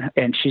addition.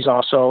 And she's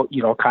also,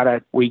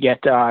 we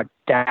get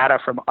data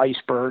from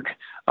Iceberg.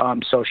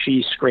 So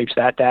she scrapes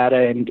that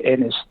data and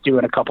is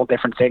doing a couple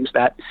different things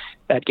that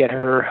get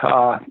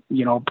her,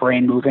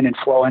 brain moving and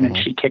flowing, and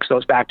she kicks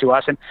those back to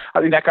us. And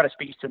I think that kind of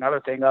speaks to another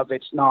thing of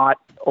it's not,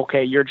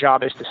 okay, your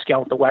job is to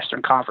scout the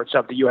Western Conference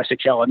of the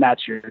USHL, and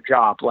that's your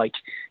job. Like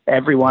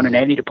everyone in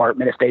any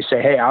department, if they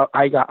say, hey,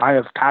 I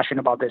have passion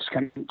about this,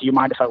 do you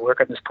mind if I work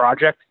on this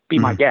project? Be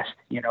my guest,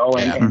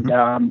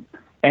 and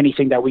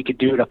anything that we could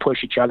do to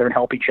push each other and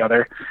help each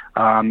other,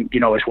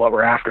 is what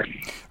we're after.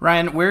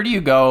 Ryan, where do you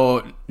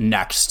go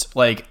next?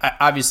 Like,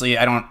 obviously,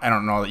 I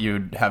don't know that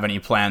you'd have any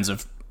plans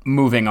of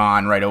moving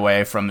on right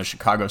away from the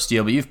Chicago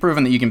Steel, but you've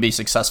proven that you can be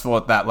successful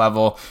at that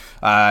level.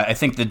 I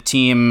think the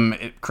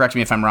team, correct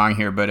me if I'm wrong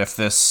here, but if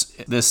this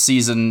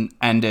season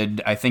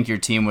ended, I think your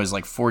team was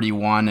like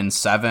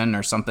 41-7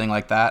 or something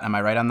like that. Am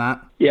I right on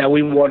that? Yeah,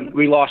 we won.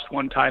 We lost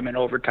one time in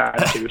overtime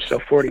too, so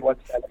 41-7.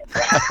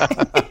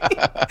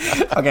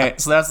 Okay,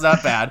 so that's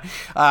not bad.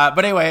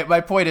 But anyway,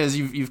 my point is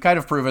you've kind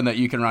of proven that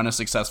you can run a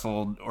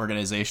successful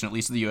organization, at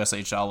least at the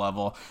USHL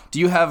level. Do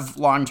you have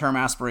long-term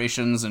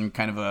aspirations and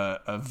kind of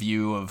a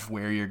view of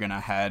where you're going to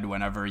head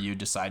whenever you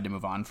decide to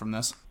move on from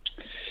this?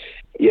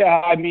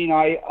 Yeah, I mean,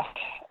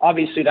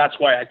 obviously that's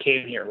why I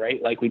came here,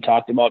 right? Like we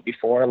talked about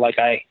before, like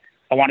I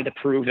wanted to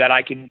prove that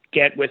I can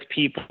get with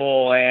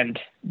people and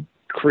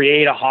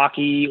create a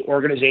hockey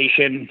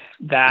organization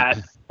that,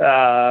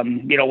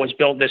 was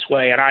built this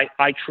way. And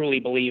I truly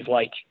believe,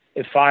 like,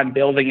 if I'm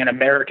building an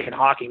American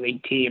Hockey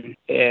League team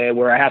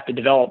where I have to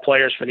develop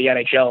players for the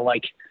NHL,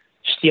 like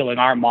stealing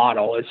our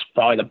model is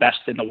probably the best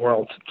in the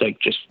world, like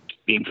just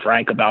being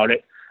frank about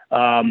it,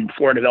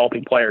 for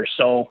developing players.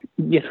 So,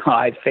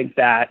 I think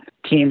that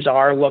teams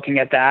are looking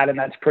at that, and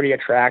that's pretty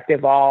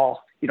attractive.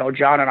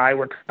 John and I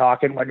were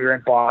talking when we were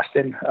in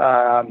Boston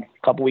a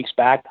couple weeks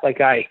back.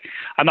 Like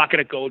I'm not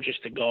going to go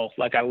just to go.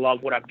 Like I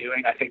love what I'm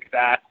doing. I think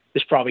that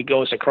this probably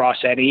goes across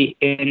any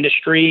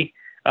industry.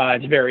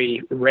 It's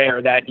very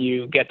rare that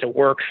you get to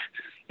work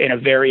in a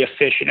very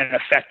efficient and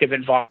effective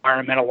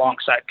environment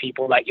alongside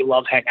people that you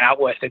love hanging out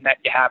with and that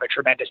you have a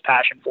tremendous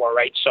passion for,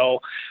 right?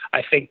 So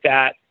I think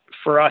that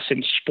for us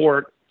in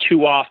sport,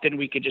 too often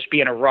we could just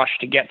be in a rush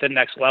to get to the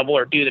next level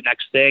or do the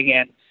next thing.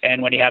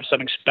 And when you have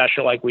something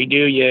special like we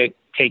do, you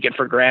take it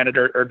for granted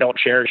or don't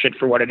cherish it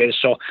for what it is.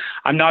 So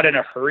I'm not in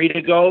a hurry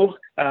to go,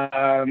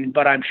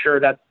 but I'm sure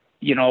that,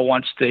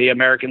 once the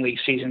American League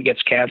season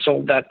gets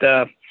canceled, that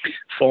the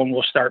phone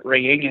will start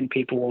ringing and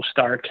people will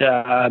start,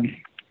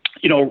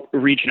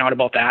 reaching out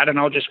about that. And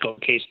I'll just go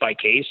case by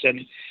case.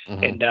 And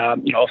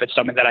if it's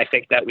something that I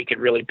think that we could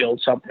really build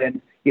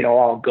something,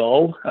 I'll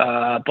go.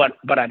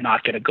 But I'm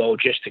not going to go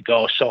just to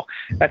go. So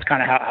that's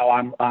kind of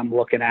how I'm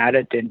looking at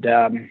it. And,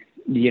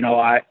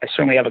 I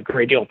certainly have a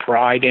great deal of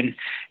pride in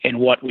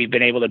what we've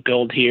been able to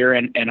build here.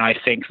 And I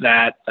think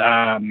that,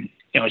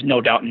 there's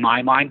no doubt in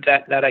my mind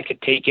that I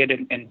could take it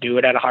and do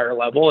it at a higher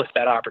level if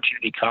that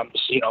opportunity comes,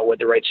 with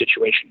the right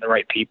situation, the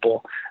right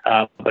people.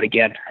 But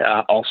again,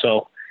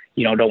 also,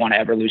 don't want to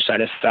ever lose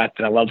sight of the fact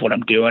that I love what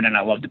I'm doing and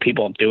I love the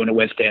people I'm doing it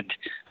with. And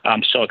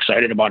I'm so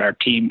excited about our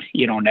team.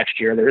 Next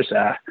year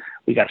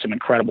we got some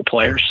incredible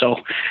players. So,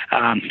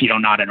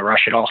 not in a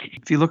rush at all.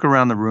 If you look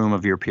around the room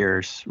of your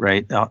peers,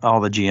 right, all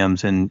the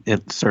GMs and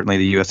certainly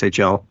the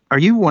USHL, are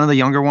you one of the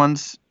younger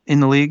ones in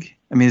the league?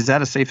 I mean, is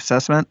that a safe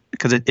assessment?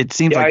 Because it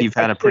seems like you've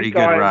had a pretty good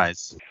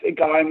rise. I think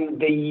I'm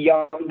the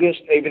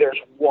youngest. Maybe there's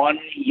one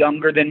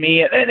younger than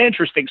me. An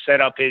interesting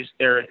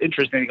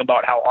thing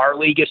about how our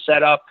league is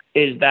set up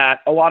is that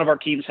a lot of our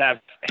teams have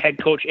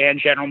head coach and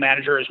general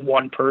manager as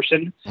one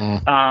person.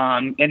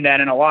 And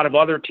then in a lot of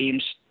other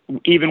teams,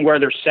 even where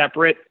they're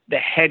separate, the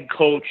head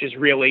coach is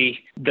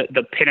really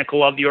the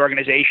pinnacle of the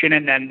organization.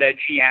 And then the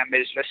GM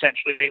is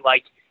essentially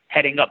like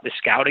heading up the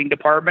scouting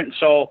department.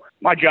 So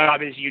my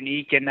job is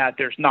unique in that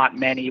there's not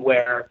many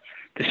where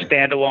the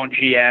standalone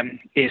GM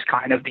is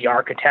kind of the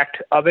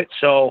architect of it.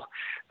 So,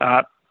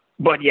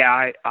 but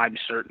yeah, I'm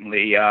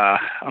certainly,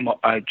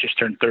 I just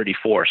turned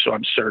 34. So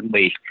I'm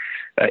certainly,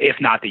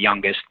 if not the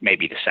youngest,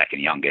 maybe the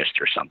second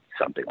youngest or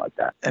something like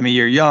that. I mean,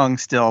 you're young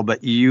still,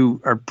 but you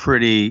are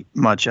pretty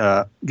much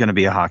going to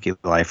be a hockey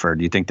lifer.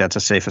 Do you think that's a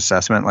safe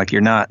assessment? Like,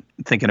 you're not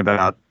thinking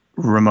about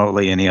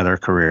remotely any other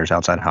careers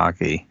outside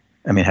hockey?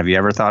 I mean, have you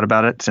ever thought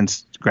about it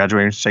since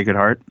graduating Sacred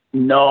Heart?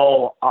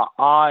 No,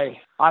 I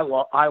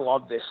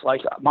love this.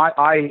 Like,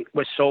 I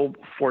was so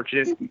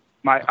fortunate.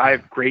 I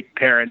have great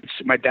parents.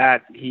 My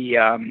dad, he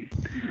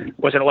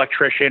was an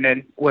electrician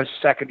and was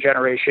second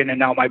generation, and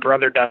now my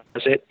brother does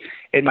it.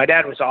 And my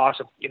dad was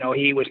awesome. You know,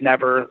 he was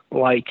never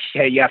like,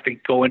 hey, you have to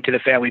go into the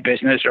family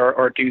business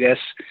or do this,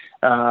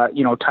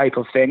 type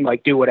of thing.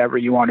 Like, do whatever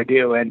you want to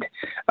do. And,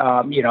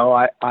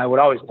 I would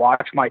always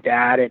watch my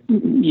dad,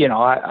 and,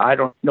 I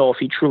don't know if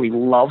he truly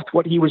loved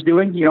what he was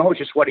doing,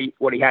 just what he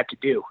had to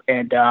do.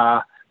 And,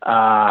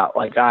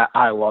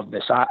 I love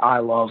this. I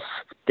love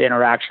the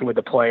interaction with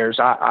the players.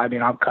 I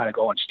mean, I'm kind of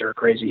going stir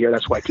crazy here.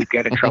 That's why I keep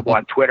getting in trouble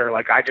on Twitter.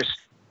 Like, I just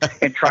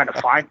am trying to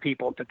find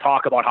people to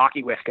talk about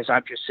hockey with, because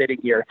I'm just sitting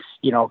here,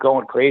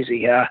 going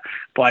crazy.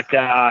 But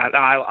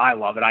I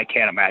love it. I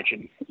can't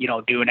imagine,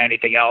 doing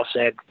anything else.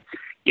 And,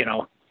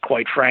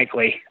 quite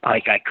frankly,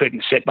 like, I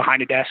couldn't sit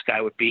behind a desk.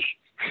 I would be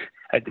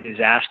a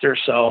disaster.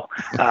 So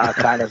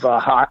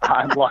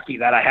I'm lucky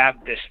that I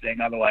have this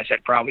thing. Otherwise,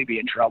 I'd probably be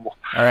in trouble.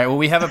 All right. Well,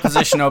 we have a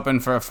position open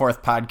for a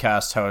fourth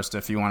podcast host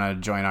if you want to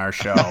join our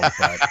show.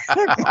 But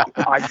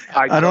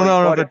I don't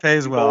know if it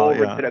pays well.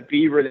 Over to the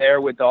Beaver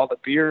there with all the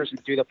beers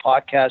and do the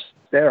podcast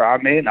there.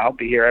 I'm in. I'll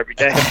be here every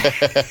day.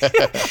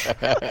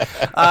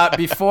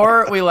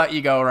 Before we let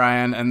you go,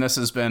 Ryan, and this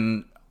has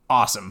been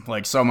awesome,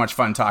 like so much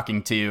fun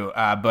talking to you,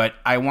 but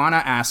I want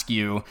to ask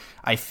you,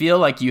 I feel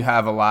like you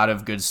have a lot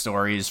of good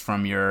stories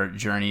from your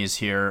journeys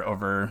here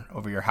over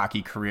your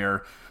hockey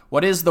career.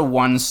 What is the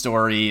one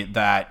story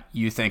that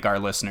you think our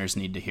listeners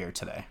need to hear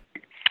today?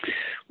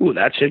 Ooh,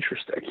 that's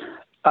interesting.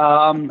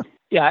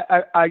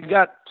 I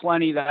got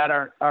plenty that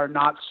are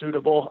not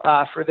suitable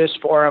for this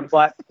forum,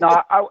 but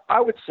no, I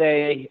would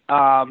say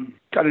kind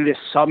of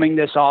just summing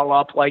this all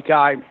up, like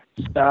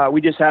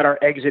we just had our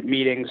exit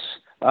meetings.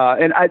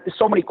 And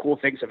so many cool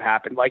things have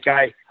happened. Like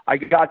I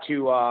got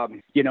to,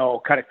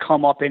 kind of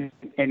come up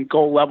and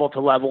go level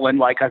to level. And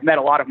like, I've met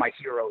a lot of my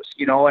heroes,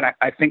 and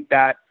I think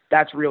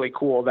that's really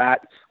cool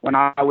that when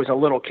I was a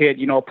little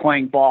kid,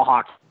 playing ball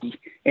hockey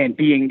and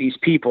being these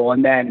people.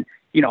 And then,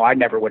 I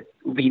never would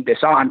lead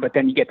this on, but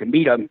then you get to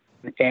meet them.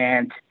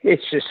 And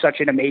it's just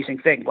such an amazing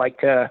thing.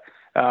 Like like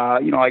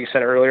I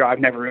said earlier,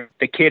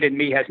 the kid in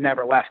me has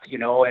never left,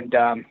 and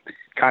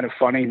kind of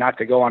funny, not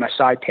to go on a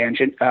side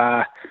tangent,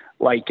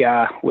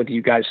 with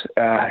you guys,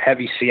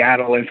 heavy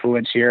Seattle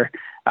influence here.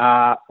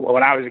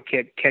 When I was a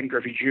kid, Ken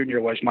Griffey Jr.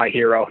 was my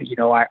hero.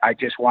 I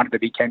just wanted to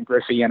be Ken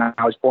Griffey, and I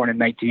was born in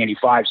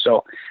 1985.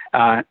 So,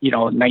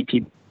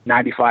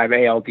 1995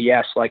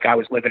 ALDS, like I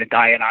was living and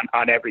dying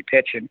on every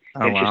pitch, and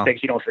it's just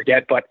things you don't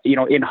forget. But,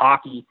 in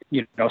hockey,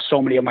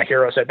 so many of my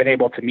heroes, I've been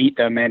able to meet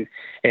them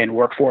and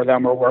work for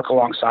them or work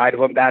alongside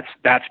of them.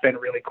 That's been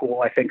really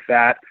cool. I think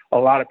that a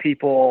lot of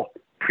people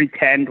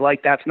pretend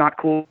like that's not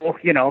cool,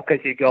 because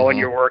you go and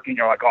you're working,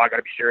 you're like, oh, I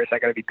gotta be serious, I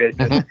gotta be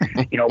business,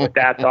 but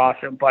that's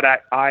awesome. But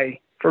I,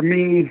 for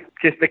me,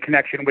 just the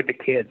connection with the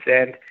kids,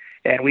 and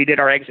we did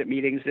our exit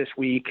meetings this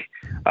week.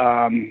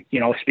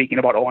 Speaking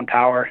about Owen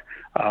Power,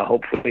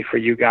 hopefully for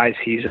you guys,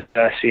 he's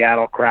a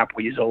Seattle crap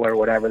weasel or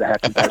whatever the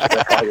heck you guys are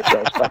gonna call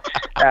yourselves. But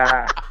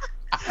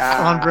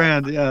on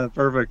brand, yeah,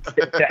 perfect.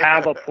 To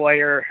have a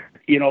player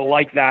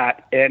like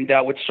that, and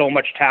with so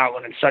much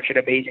talent and such an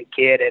amazing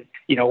kid, and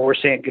we're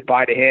saying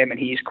goodbye to him, and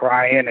he's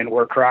crying and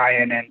we're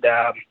crying, and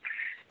I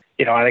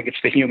think it's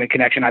the human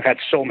connection. I've had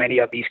so many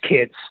of these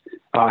kids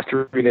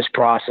through this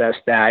process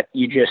that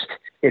you just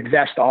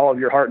invest all of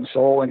your heart and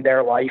soul in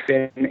their life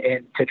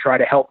and to try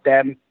to help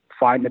them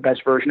find the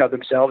best version of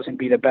themselves and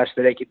be the best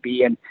that they could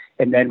be. And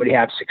then when you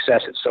have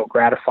success, it's so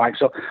gratifying.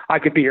 So I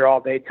could be here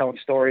all day telling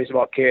stories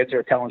about kids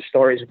or telling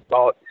stories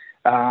about,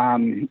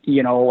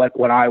 like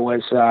when I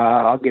was,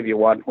 I'll give you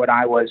one, when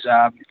I was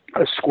a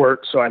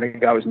squirt. So I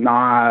think I was 10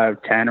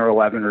 or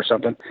 11 or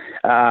something.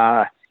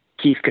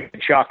 Keith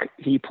Tkachuk,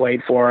 he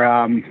played for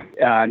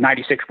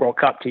 96 World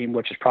Cup team,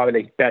 which is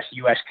probably the best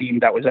U.S. team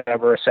that was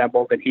ever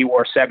assembled, and he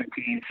wore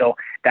 17. So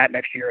that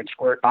next year in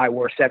squirt, I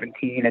wore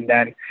 17. And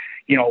then,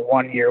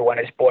 one year when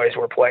his boys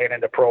were playing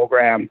in the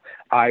program,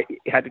 I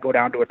had to go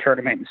down to a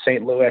tournament in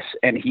St. Louis,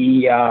 and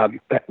he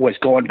was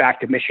going back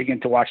to Michigan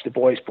to watch the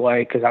boys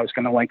play because I was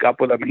going to link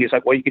up with him. And he was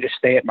like, well, you could just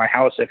stay at my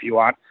house if you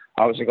want.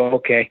 I was like,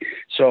 okay.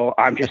 So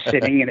I'm just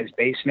sitting in his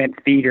basement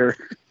theater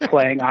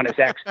playing on his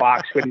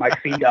Xbox with my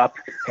feet up.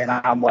 And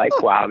I'm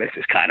like, wow, this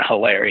is kind of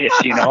hilarious,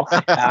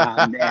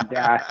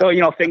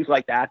 So, things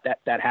like that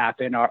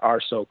happen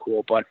are so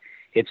cool. But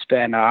it's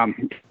been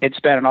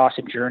an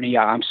awesome journey.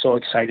 I'm so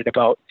excited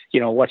about,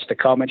 what's to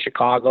come in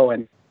Chicago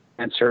and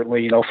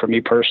certainly, for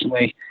me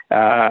personally,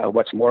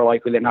 what's more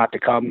likely than not to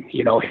come,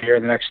 here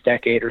in the next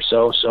decade or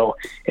so. So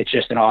it's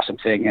just an awesome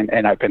thing.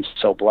 And I've been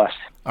so blessed.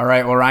 All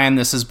right. Well, Ryan,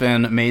 this has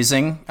been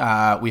amazing.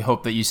 We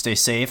hope that you stay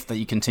safe, that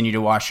you continue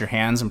to wash your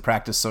hands and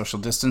practice social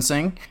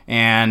distancing.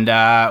 And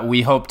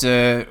we hope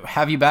to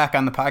have you back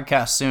on the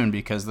podcast soon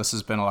because this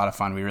has been a lot of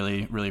fun. We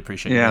really, really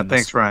appreciate it. Yeah.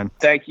 Thanks, Ryan.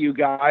 Thank you,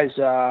 guys.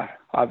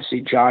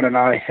 Obviously, John and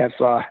I have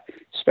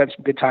spent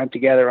some good time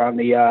together on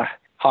the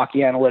Hockey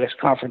Analytics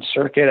Conference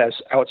circuit as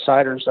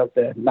outsiders of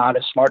the not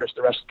as smart as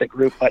the rest of the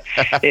group. But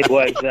it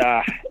was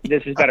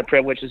this has been a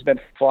privilege. It's been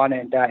fun,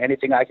 and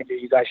anything I can do,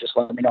 you guys just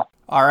let me know.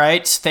 All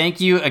right.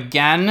 Thank you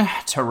again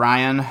to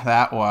Ryan.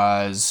 That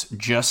was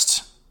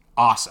just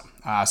awesome.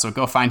 So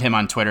go find him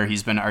on Twitter.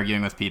 He's been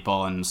arguing with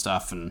people and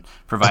stuff and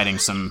providing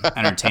some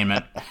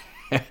entertainment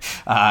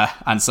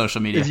on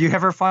social media. If you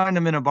ever find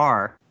him in a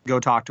bar,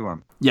 go talk to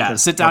him. Yeah,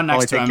 sit down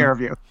next to him. Take care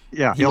of you.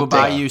 Yeah, he will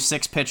buy you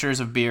 6 pitchers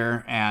of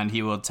beer, and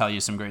he will tell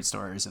you some great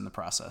stories in the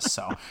process.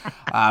 So,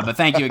 but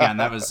thank you again.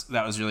 That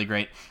was really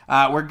great.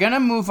 We're gonna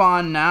move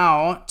on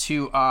now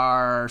to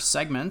our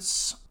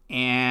segments,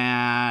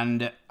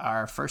 and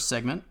our first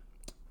segment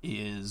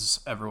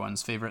is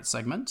everyone's favorite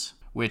segment,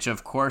 which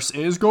of course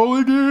is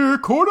Goalie Gear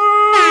Corner.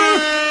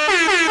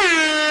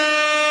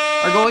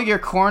 Our Goalie Gear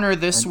Corner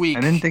this week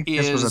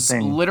is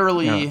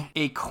literally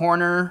a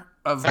corner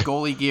of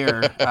goalie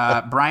gear.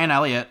 Brian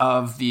Elliott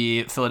of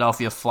the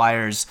Philadelphia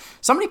Flyers.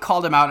 Somebody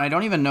called him out, and I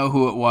don't even know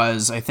who it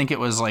was. I think it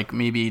was like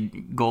maybe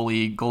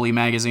Goalie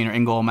Magazine or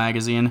In Goal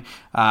Magazine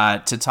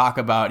to talk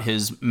about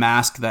his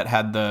mask that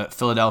had the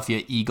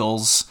Philadelphia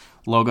Eagles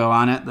logo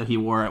on it that he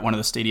wore at one of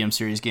the Stadium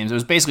Series games. It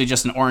was basically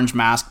just an orange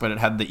mask, but it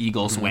had the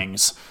Eagles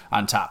wings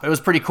on top. It was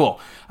pretty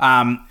cool.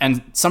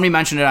 And somebody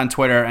mentioned it on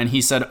Twitter, and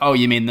he said, oh,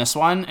 you mean this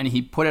one? And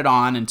he put it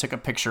on and took a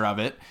picture of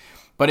it.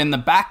 But in the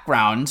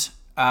background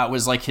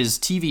was like his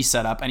TV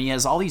setup, and he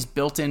has all these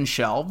built-in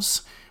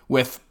shelves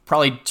with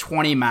probably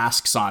 20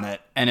 masks on it,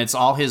 and it's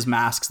all his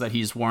masks that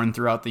he's worn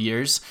throughout the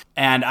years.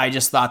 And I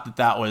just thought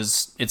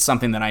it's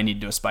something that I need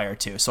to aspire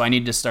to. So I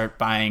need to start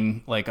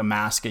buying like a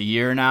mask a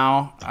year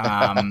now,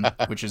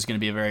 which is going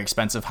to be a very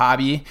expensive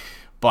hobby.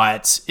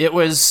 But it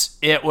was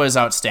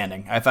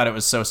outstanding. I thought it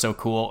was so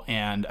cool,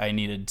 and I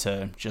needed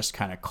to just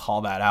kind of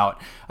call that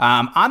out.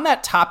 On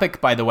that topic,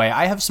 by the way,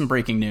 I have some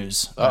breaking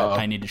news that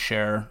I need to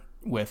share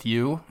with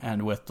you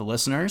and with the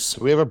listeners.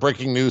 Do we have a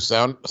breaking news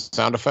sound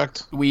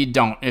effect? We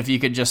don't. If you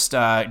could just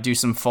do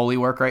some Foley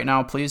work right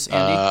now, please,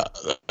 Andy.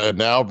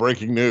 Now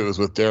breaking news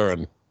with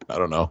Darren. I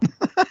don't know.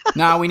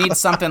 No, we need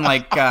something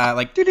like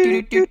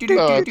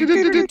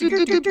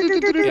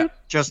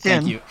just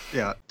thank you.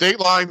 Yeah.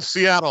 Dateline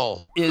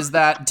Seattle. Is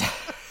that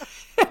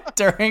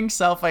during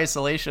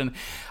self-isolation,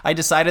 I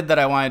decided that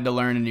I wanted to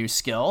learn a new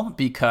skill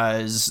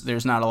because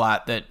there's not a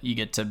lot that you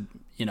get to,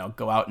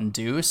 go out and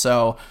do.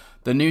 So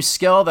the new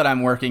skill that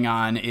I'm working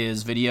on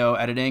is video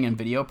editing and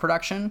video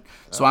production.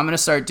 So I'm going to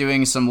start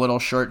doing some little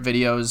short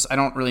videos. I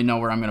don't really know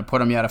where I'm going to put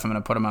them yet, if I'm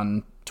going to put them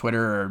on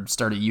Twitter or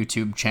start a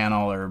YouTube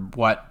channel or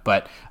what,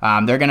 but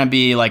they're going to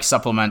be like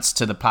supplements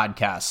to the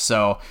podcast.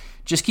 So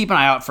just keep an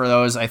eye out for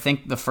those. I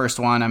think the first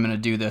one I'm going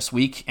to do this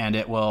week, and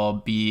it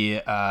will be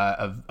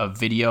a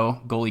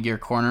video Goalie Gear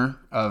Corner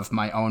of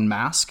my own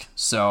mask.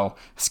 So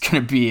it's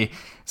going to be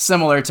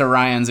similar to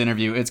Ryan's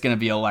interview. It's going to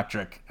be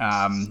electric,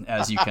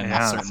 as you can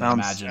certainly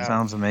imagine.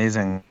 Sounds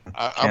amazing.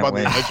 I'm on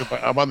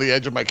the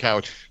edge of my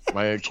couch,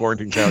 my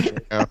quarantine couch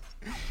right now.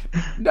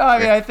 No, I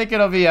mean, I think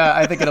it'll be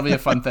a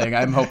fun thing.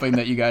 I'm hoping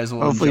that you guys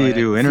will. Hopefully, you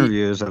do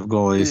interviews of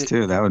goalies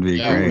too. That would be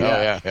great.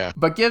 Yeah.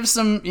 But give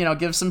some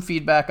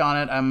feedback on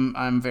it.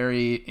 I'm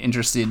very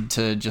interested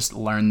to just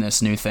learn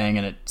this new thing,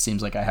 and it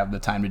seems like I have the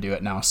time to do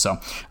it now. So,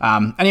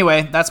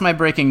 anyway, that's my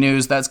breaking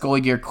news. That's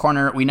Goalie Gear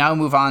Corner. We now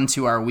move on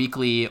to our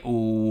weekly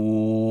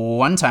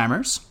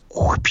one-timers.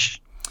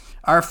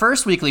 Our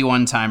first weekly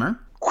one-timer.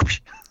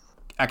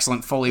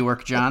 Excellent Foley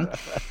work, John.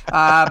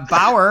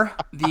 Bauer,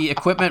 the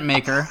equipment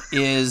maker,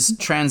 is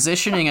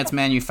transitioning its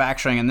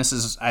manufacturing, and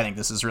I think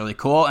this is really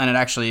cool. And it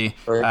actually,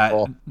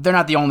 cool. They're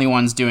not the only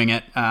ones doing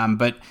it,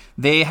 but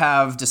they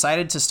have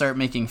decided to start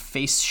making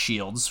face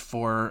shields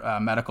for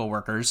medical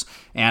workers.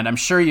 And I'm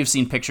sure you've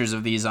seen pictures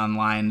of these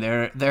online.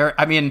 They're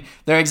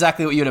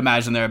exactly what you'd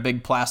imagine. They're a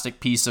big plastic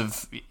piece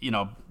of,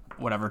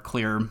 whatever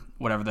clear,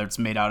 whatever that's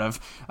made out of.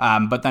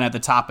 But then at the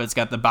top, it's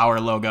got the Bauer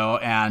logo.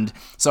 And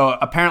so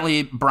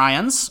apparently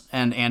Brian's,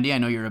 and Andy, I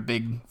know you're a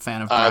big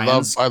fan of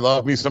Brian's. I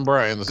love me some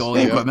Brian's.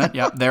 Goalie equipment.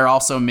 Yep. They're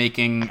also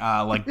making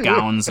like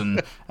gowns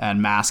and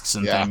masks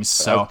and things.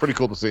 So pretty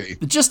cool to see.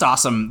 Just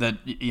awesome that,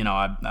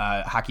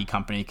 a hockey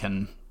company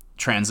can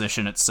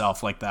transition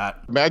itself like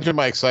that. Imagine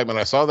my excitement.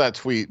 I saw that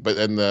tweet, but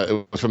it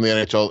was from the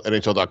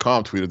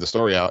NHL.com tweeted the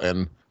story out,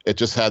 and it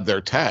just had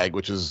their tag,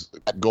 which is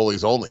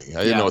goalies only.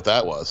 I didn't know what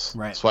that was.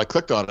 Right. So I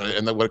clicked on it,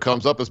 and then when it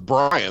comes up, it's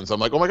Brian's. I'm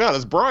like, oh my God,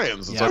 it's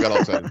Brian's. And so I got all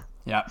excited.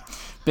 Yeah.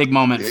 Big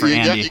moment for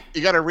Andy.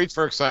 You got to reach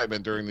for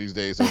excitement during these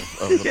days of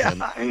the pen.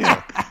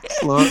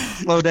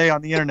 Slow day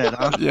on the internet,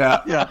 huh?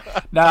 Yeah.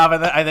 No,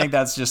 but I think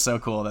that's just so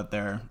cool that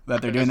they're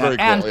doing that. Very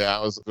cool. And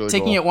it was really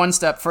taking cool. it one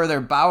step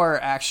further, Bauer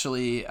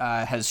actually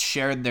has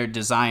shared their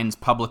designs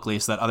publicly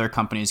so that other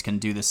companies can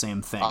do the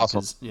same thing.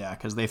 Awesome.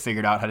 Because they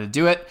figured out how to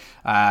do it.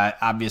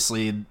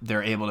 Obviously,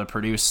 they're able to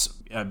produce,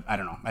 I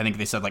don't know, I think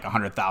they said like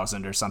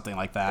 100,000 or something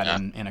like that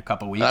in a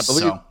couple weeks.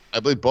 I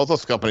believe both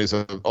those companies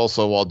have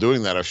also, while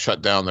doing that, have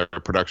shut down their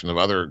production of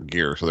other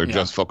gear. So they're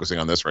just focusing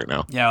on this right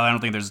now. Yeah, well, I don't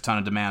think there's a ton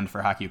of demand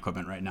for hockey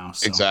equipment right now.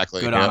 So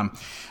exactly. Good on them.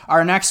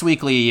 Our next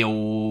weekly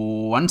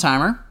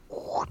one-timer,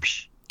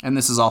 and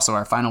this is also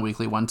our final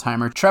weekly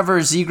one-timer,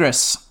 Trevor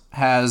Zegras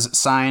has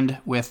signed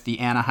with the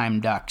Anaheim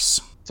Ducks.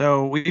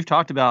 So we've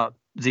talked about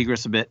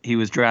Zegras a bit. He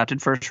was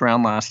drafted first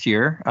round last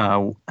year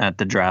at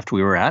the draft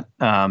we were at,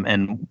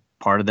 and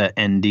part of the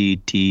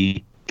NTDP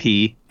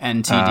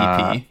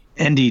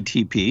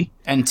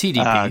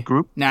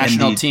group.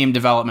 National Team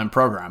Development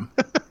Program.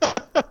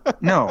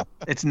 No,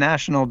 it's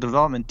National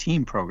Development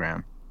Team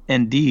Program.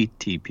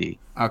 NDTP.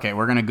 Okay,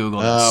 we're going to Google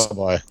this. Oh,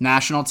 boy.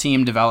 National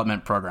Team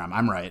Development Program.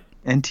 I'm right.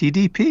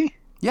 NTDP?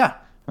 Yeah.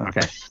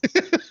 Okay.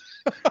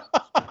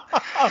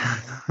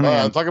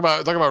 Talk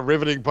about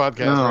riveting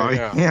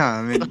podcast. Yeah,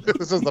 I mean,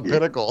 this is the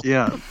pinnacle.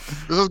 Yeah.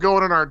 This is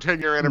going in our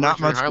 10-year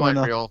anniversary highlight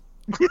reel.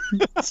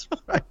 That's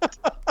right.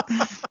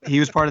 He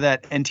was part of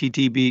that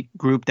NTTB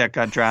group that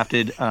got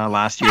drafted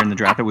last year in the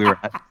draft that we were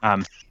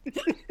at.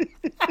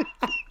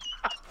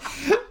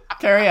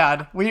 Carry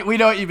on. We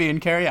know what you mean.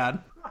 Carry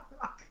on.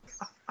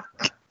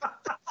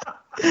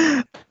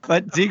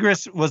 But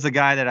Zegras was the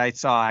guy that I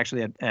saw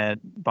actually at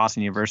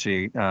Boston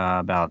University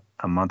about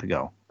a month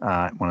ago.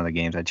 One of the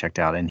games I checked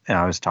out, and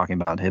I was talking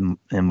about him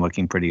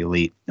looking pretty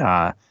elite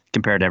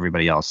compared to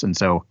everybody else. And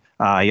so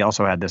he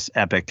also had this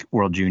epic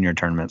World Junior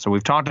tournament. So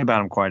we've talked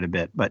about him quite a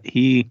bit. But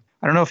I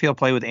don't know if he'll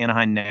play with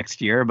Anaheim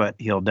next year, but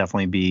he'll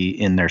definitely be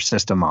in their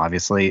system,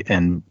 obviously,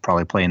 and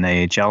probably play in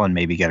the AHL and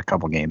maybe get a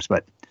couple games.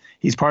 But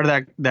he's part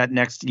of that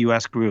next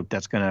U.S. group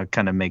that's going to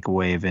kind of make a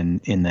wave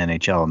in the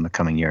NHL in the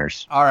coming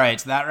years. All right,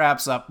 that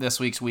wraps up this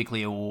week's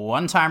weekly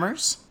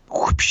one-timers.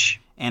 Whoopsh.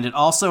 And it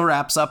also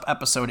wraps up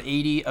episode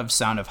 80 of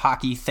Sound of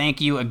Hockey. Thank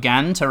you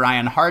again to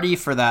Ryan Hardy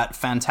for that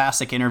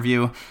fantastic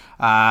interview.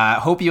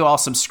 Hope you all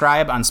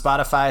subscribe on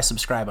Spotify,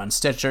 subscribe on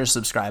Stitcher,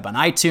 subscribe on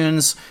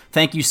iTunes.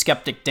 Thank you,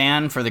 Skeptic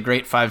Dan, for the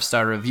great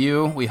 5-star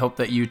review. We hope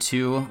that you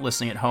too,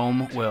 listening at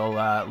home, will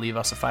leave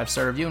us a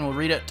 5-star review and we'll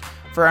read it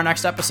for our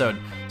next episode.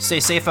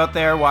 Stay safe out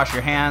there, wash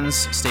your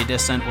hands, stay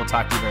distant. We'll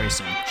talk to you very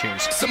soon.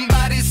 Cheers.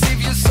 Somebody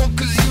save your soul,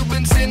 'cause you've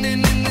been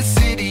sinning in the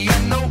city. I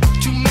know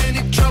too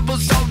many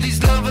troubles, all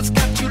these lovers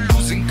got you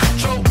losing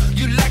control.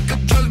 You like a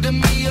drug to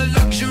me, a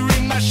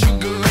luxury, my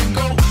sugar and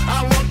gold.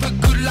 I want the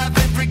good life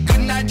every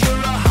good night, you're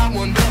a high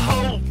one to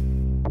hold.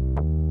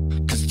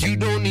 'Cause you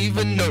don't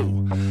even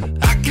know,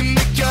 I can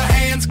make your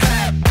hands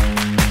clap.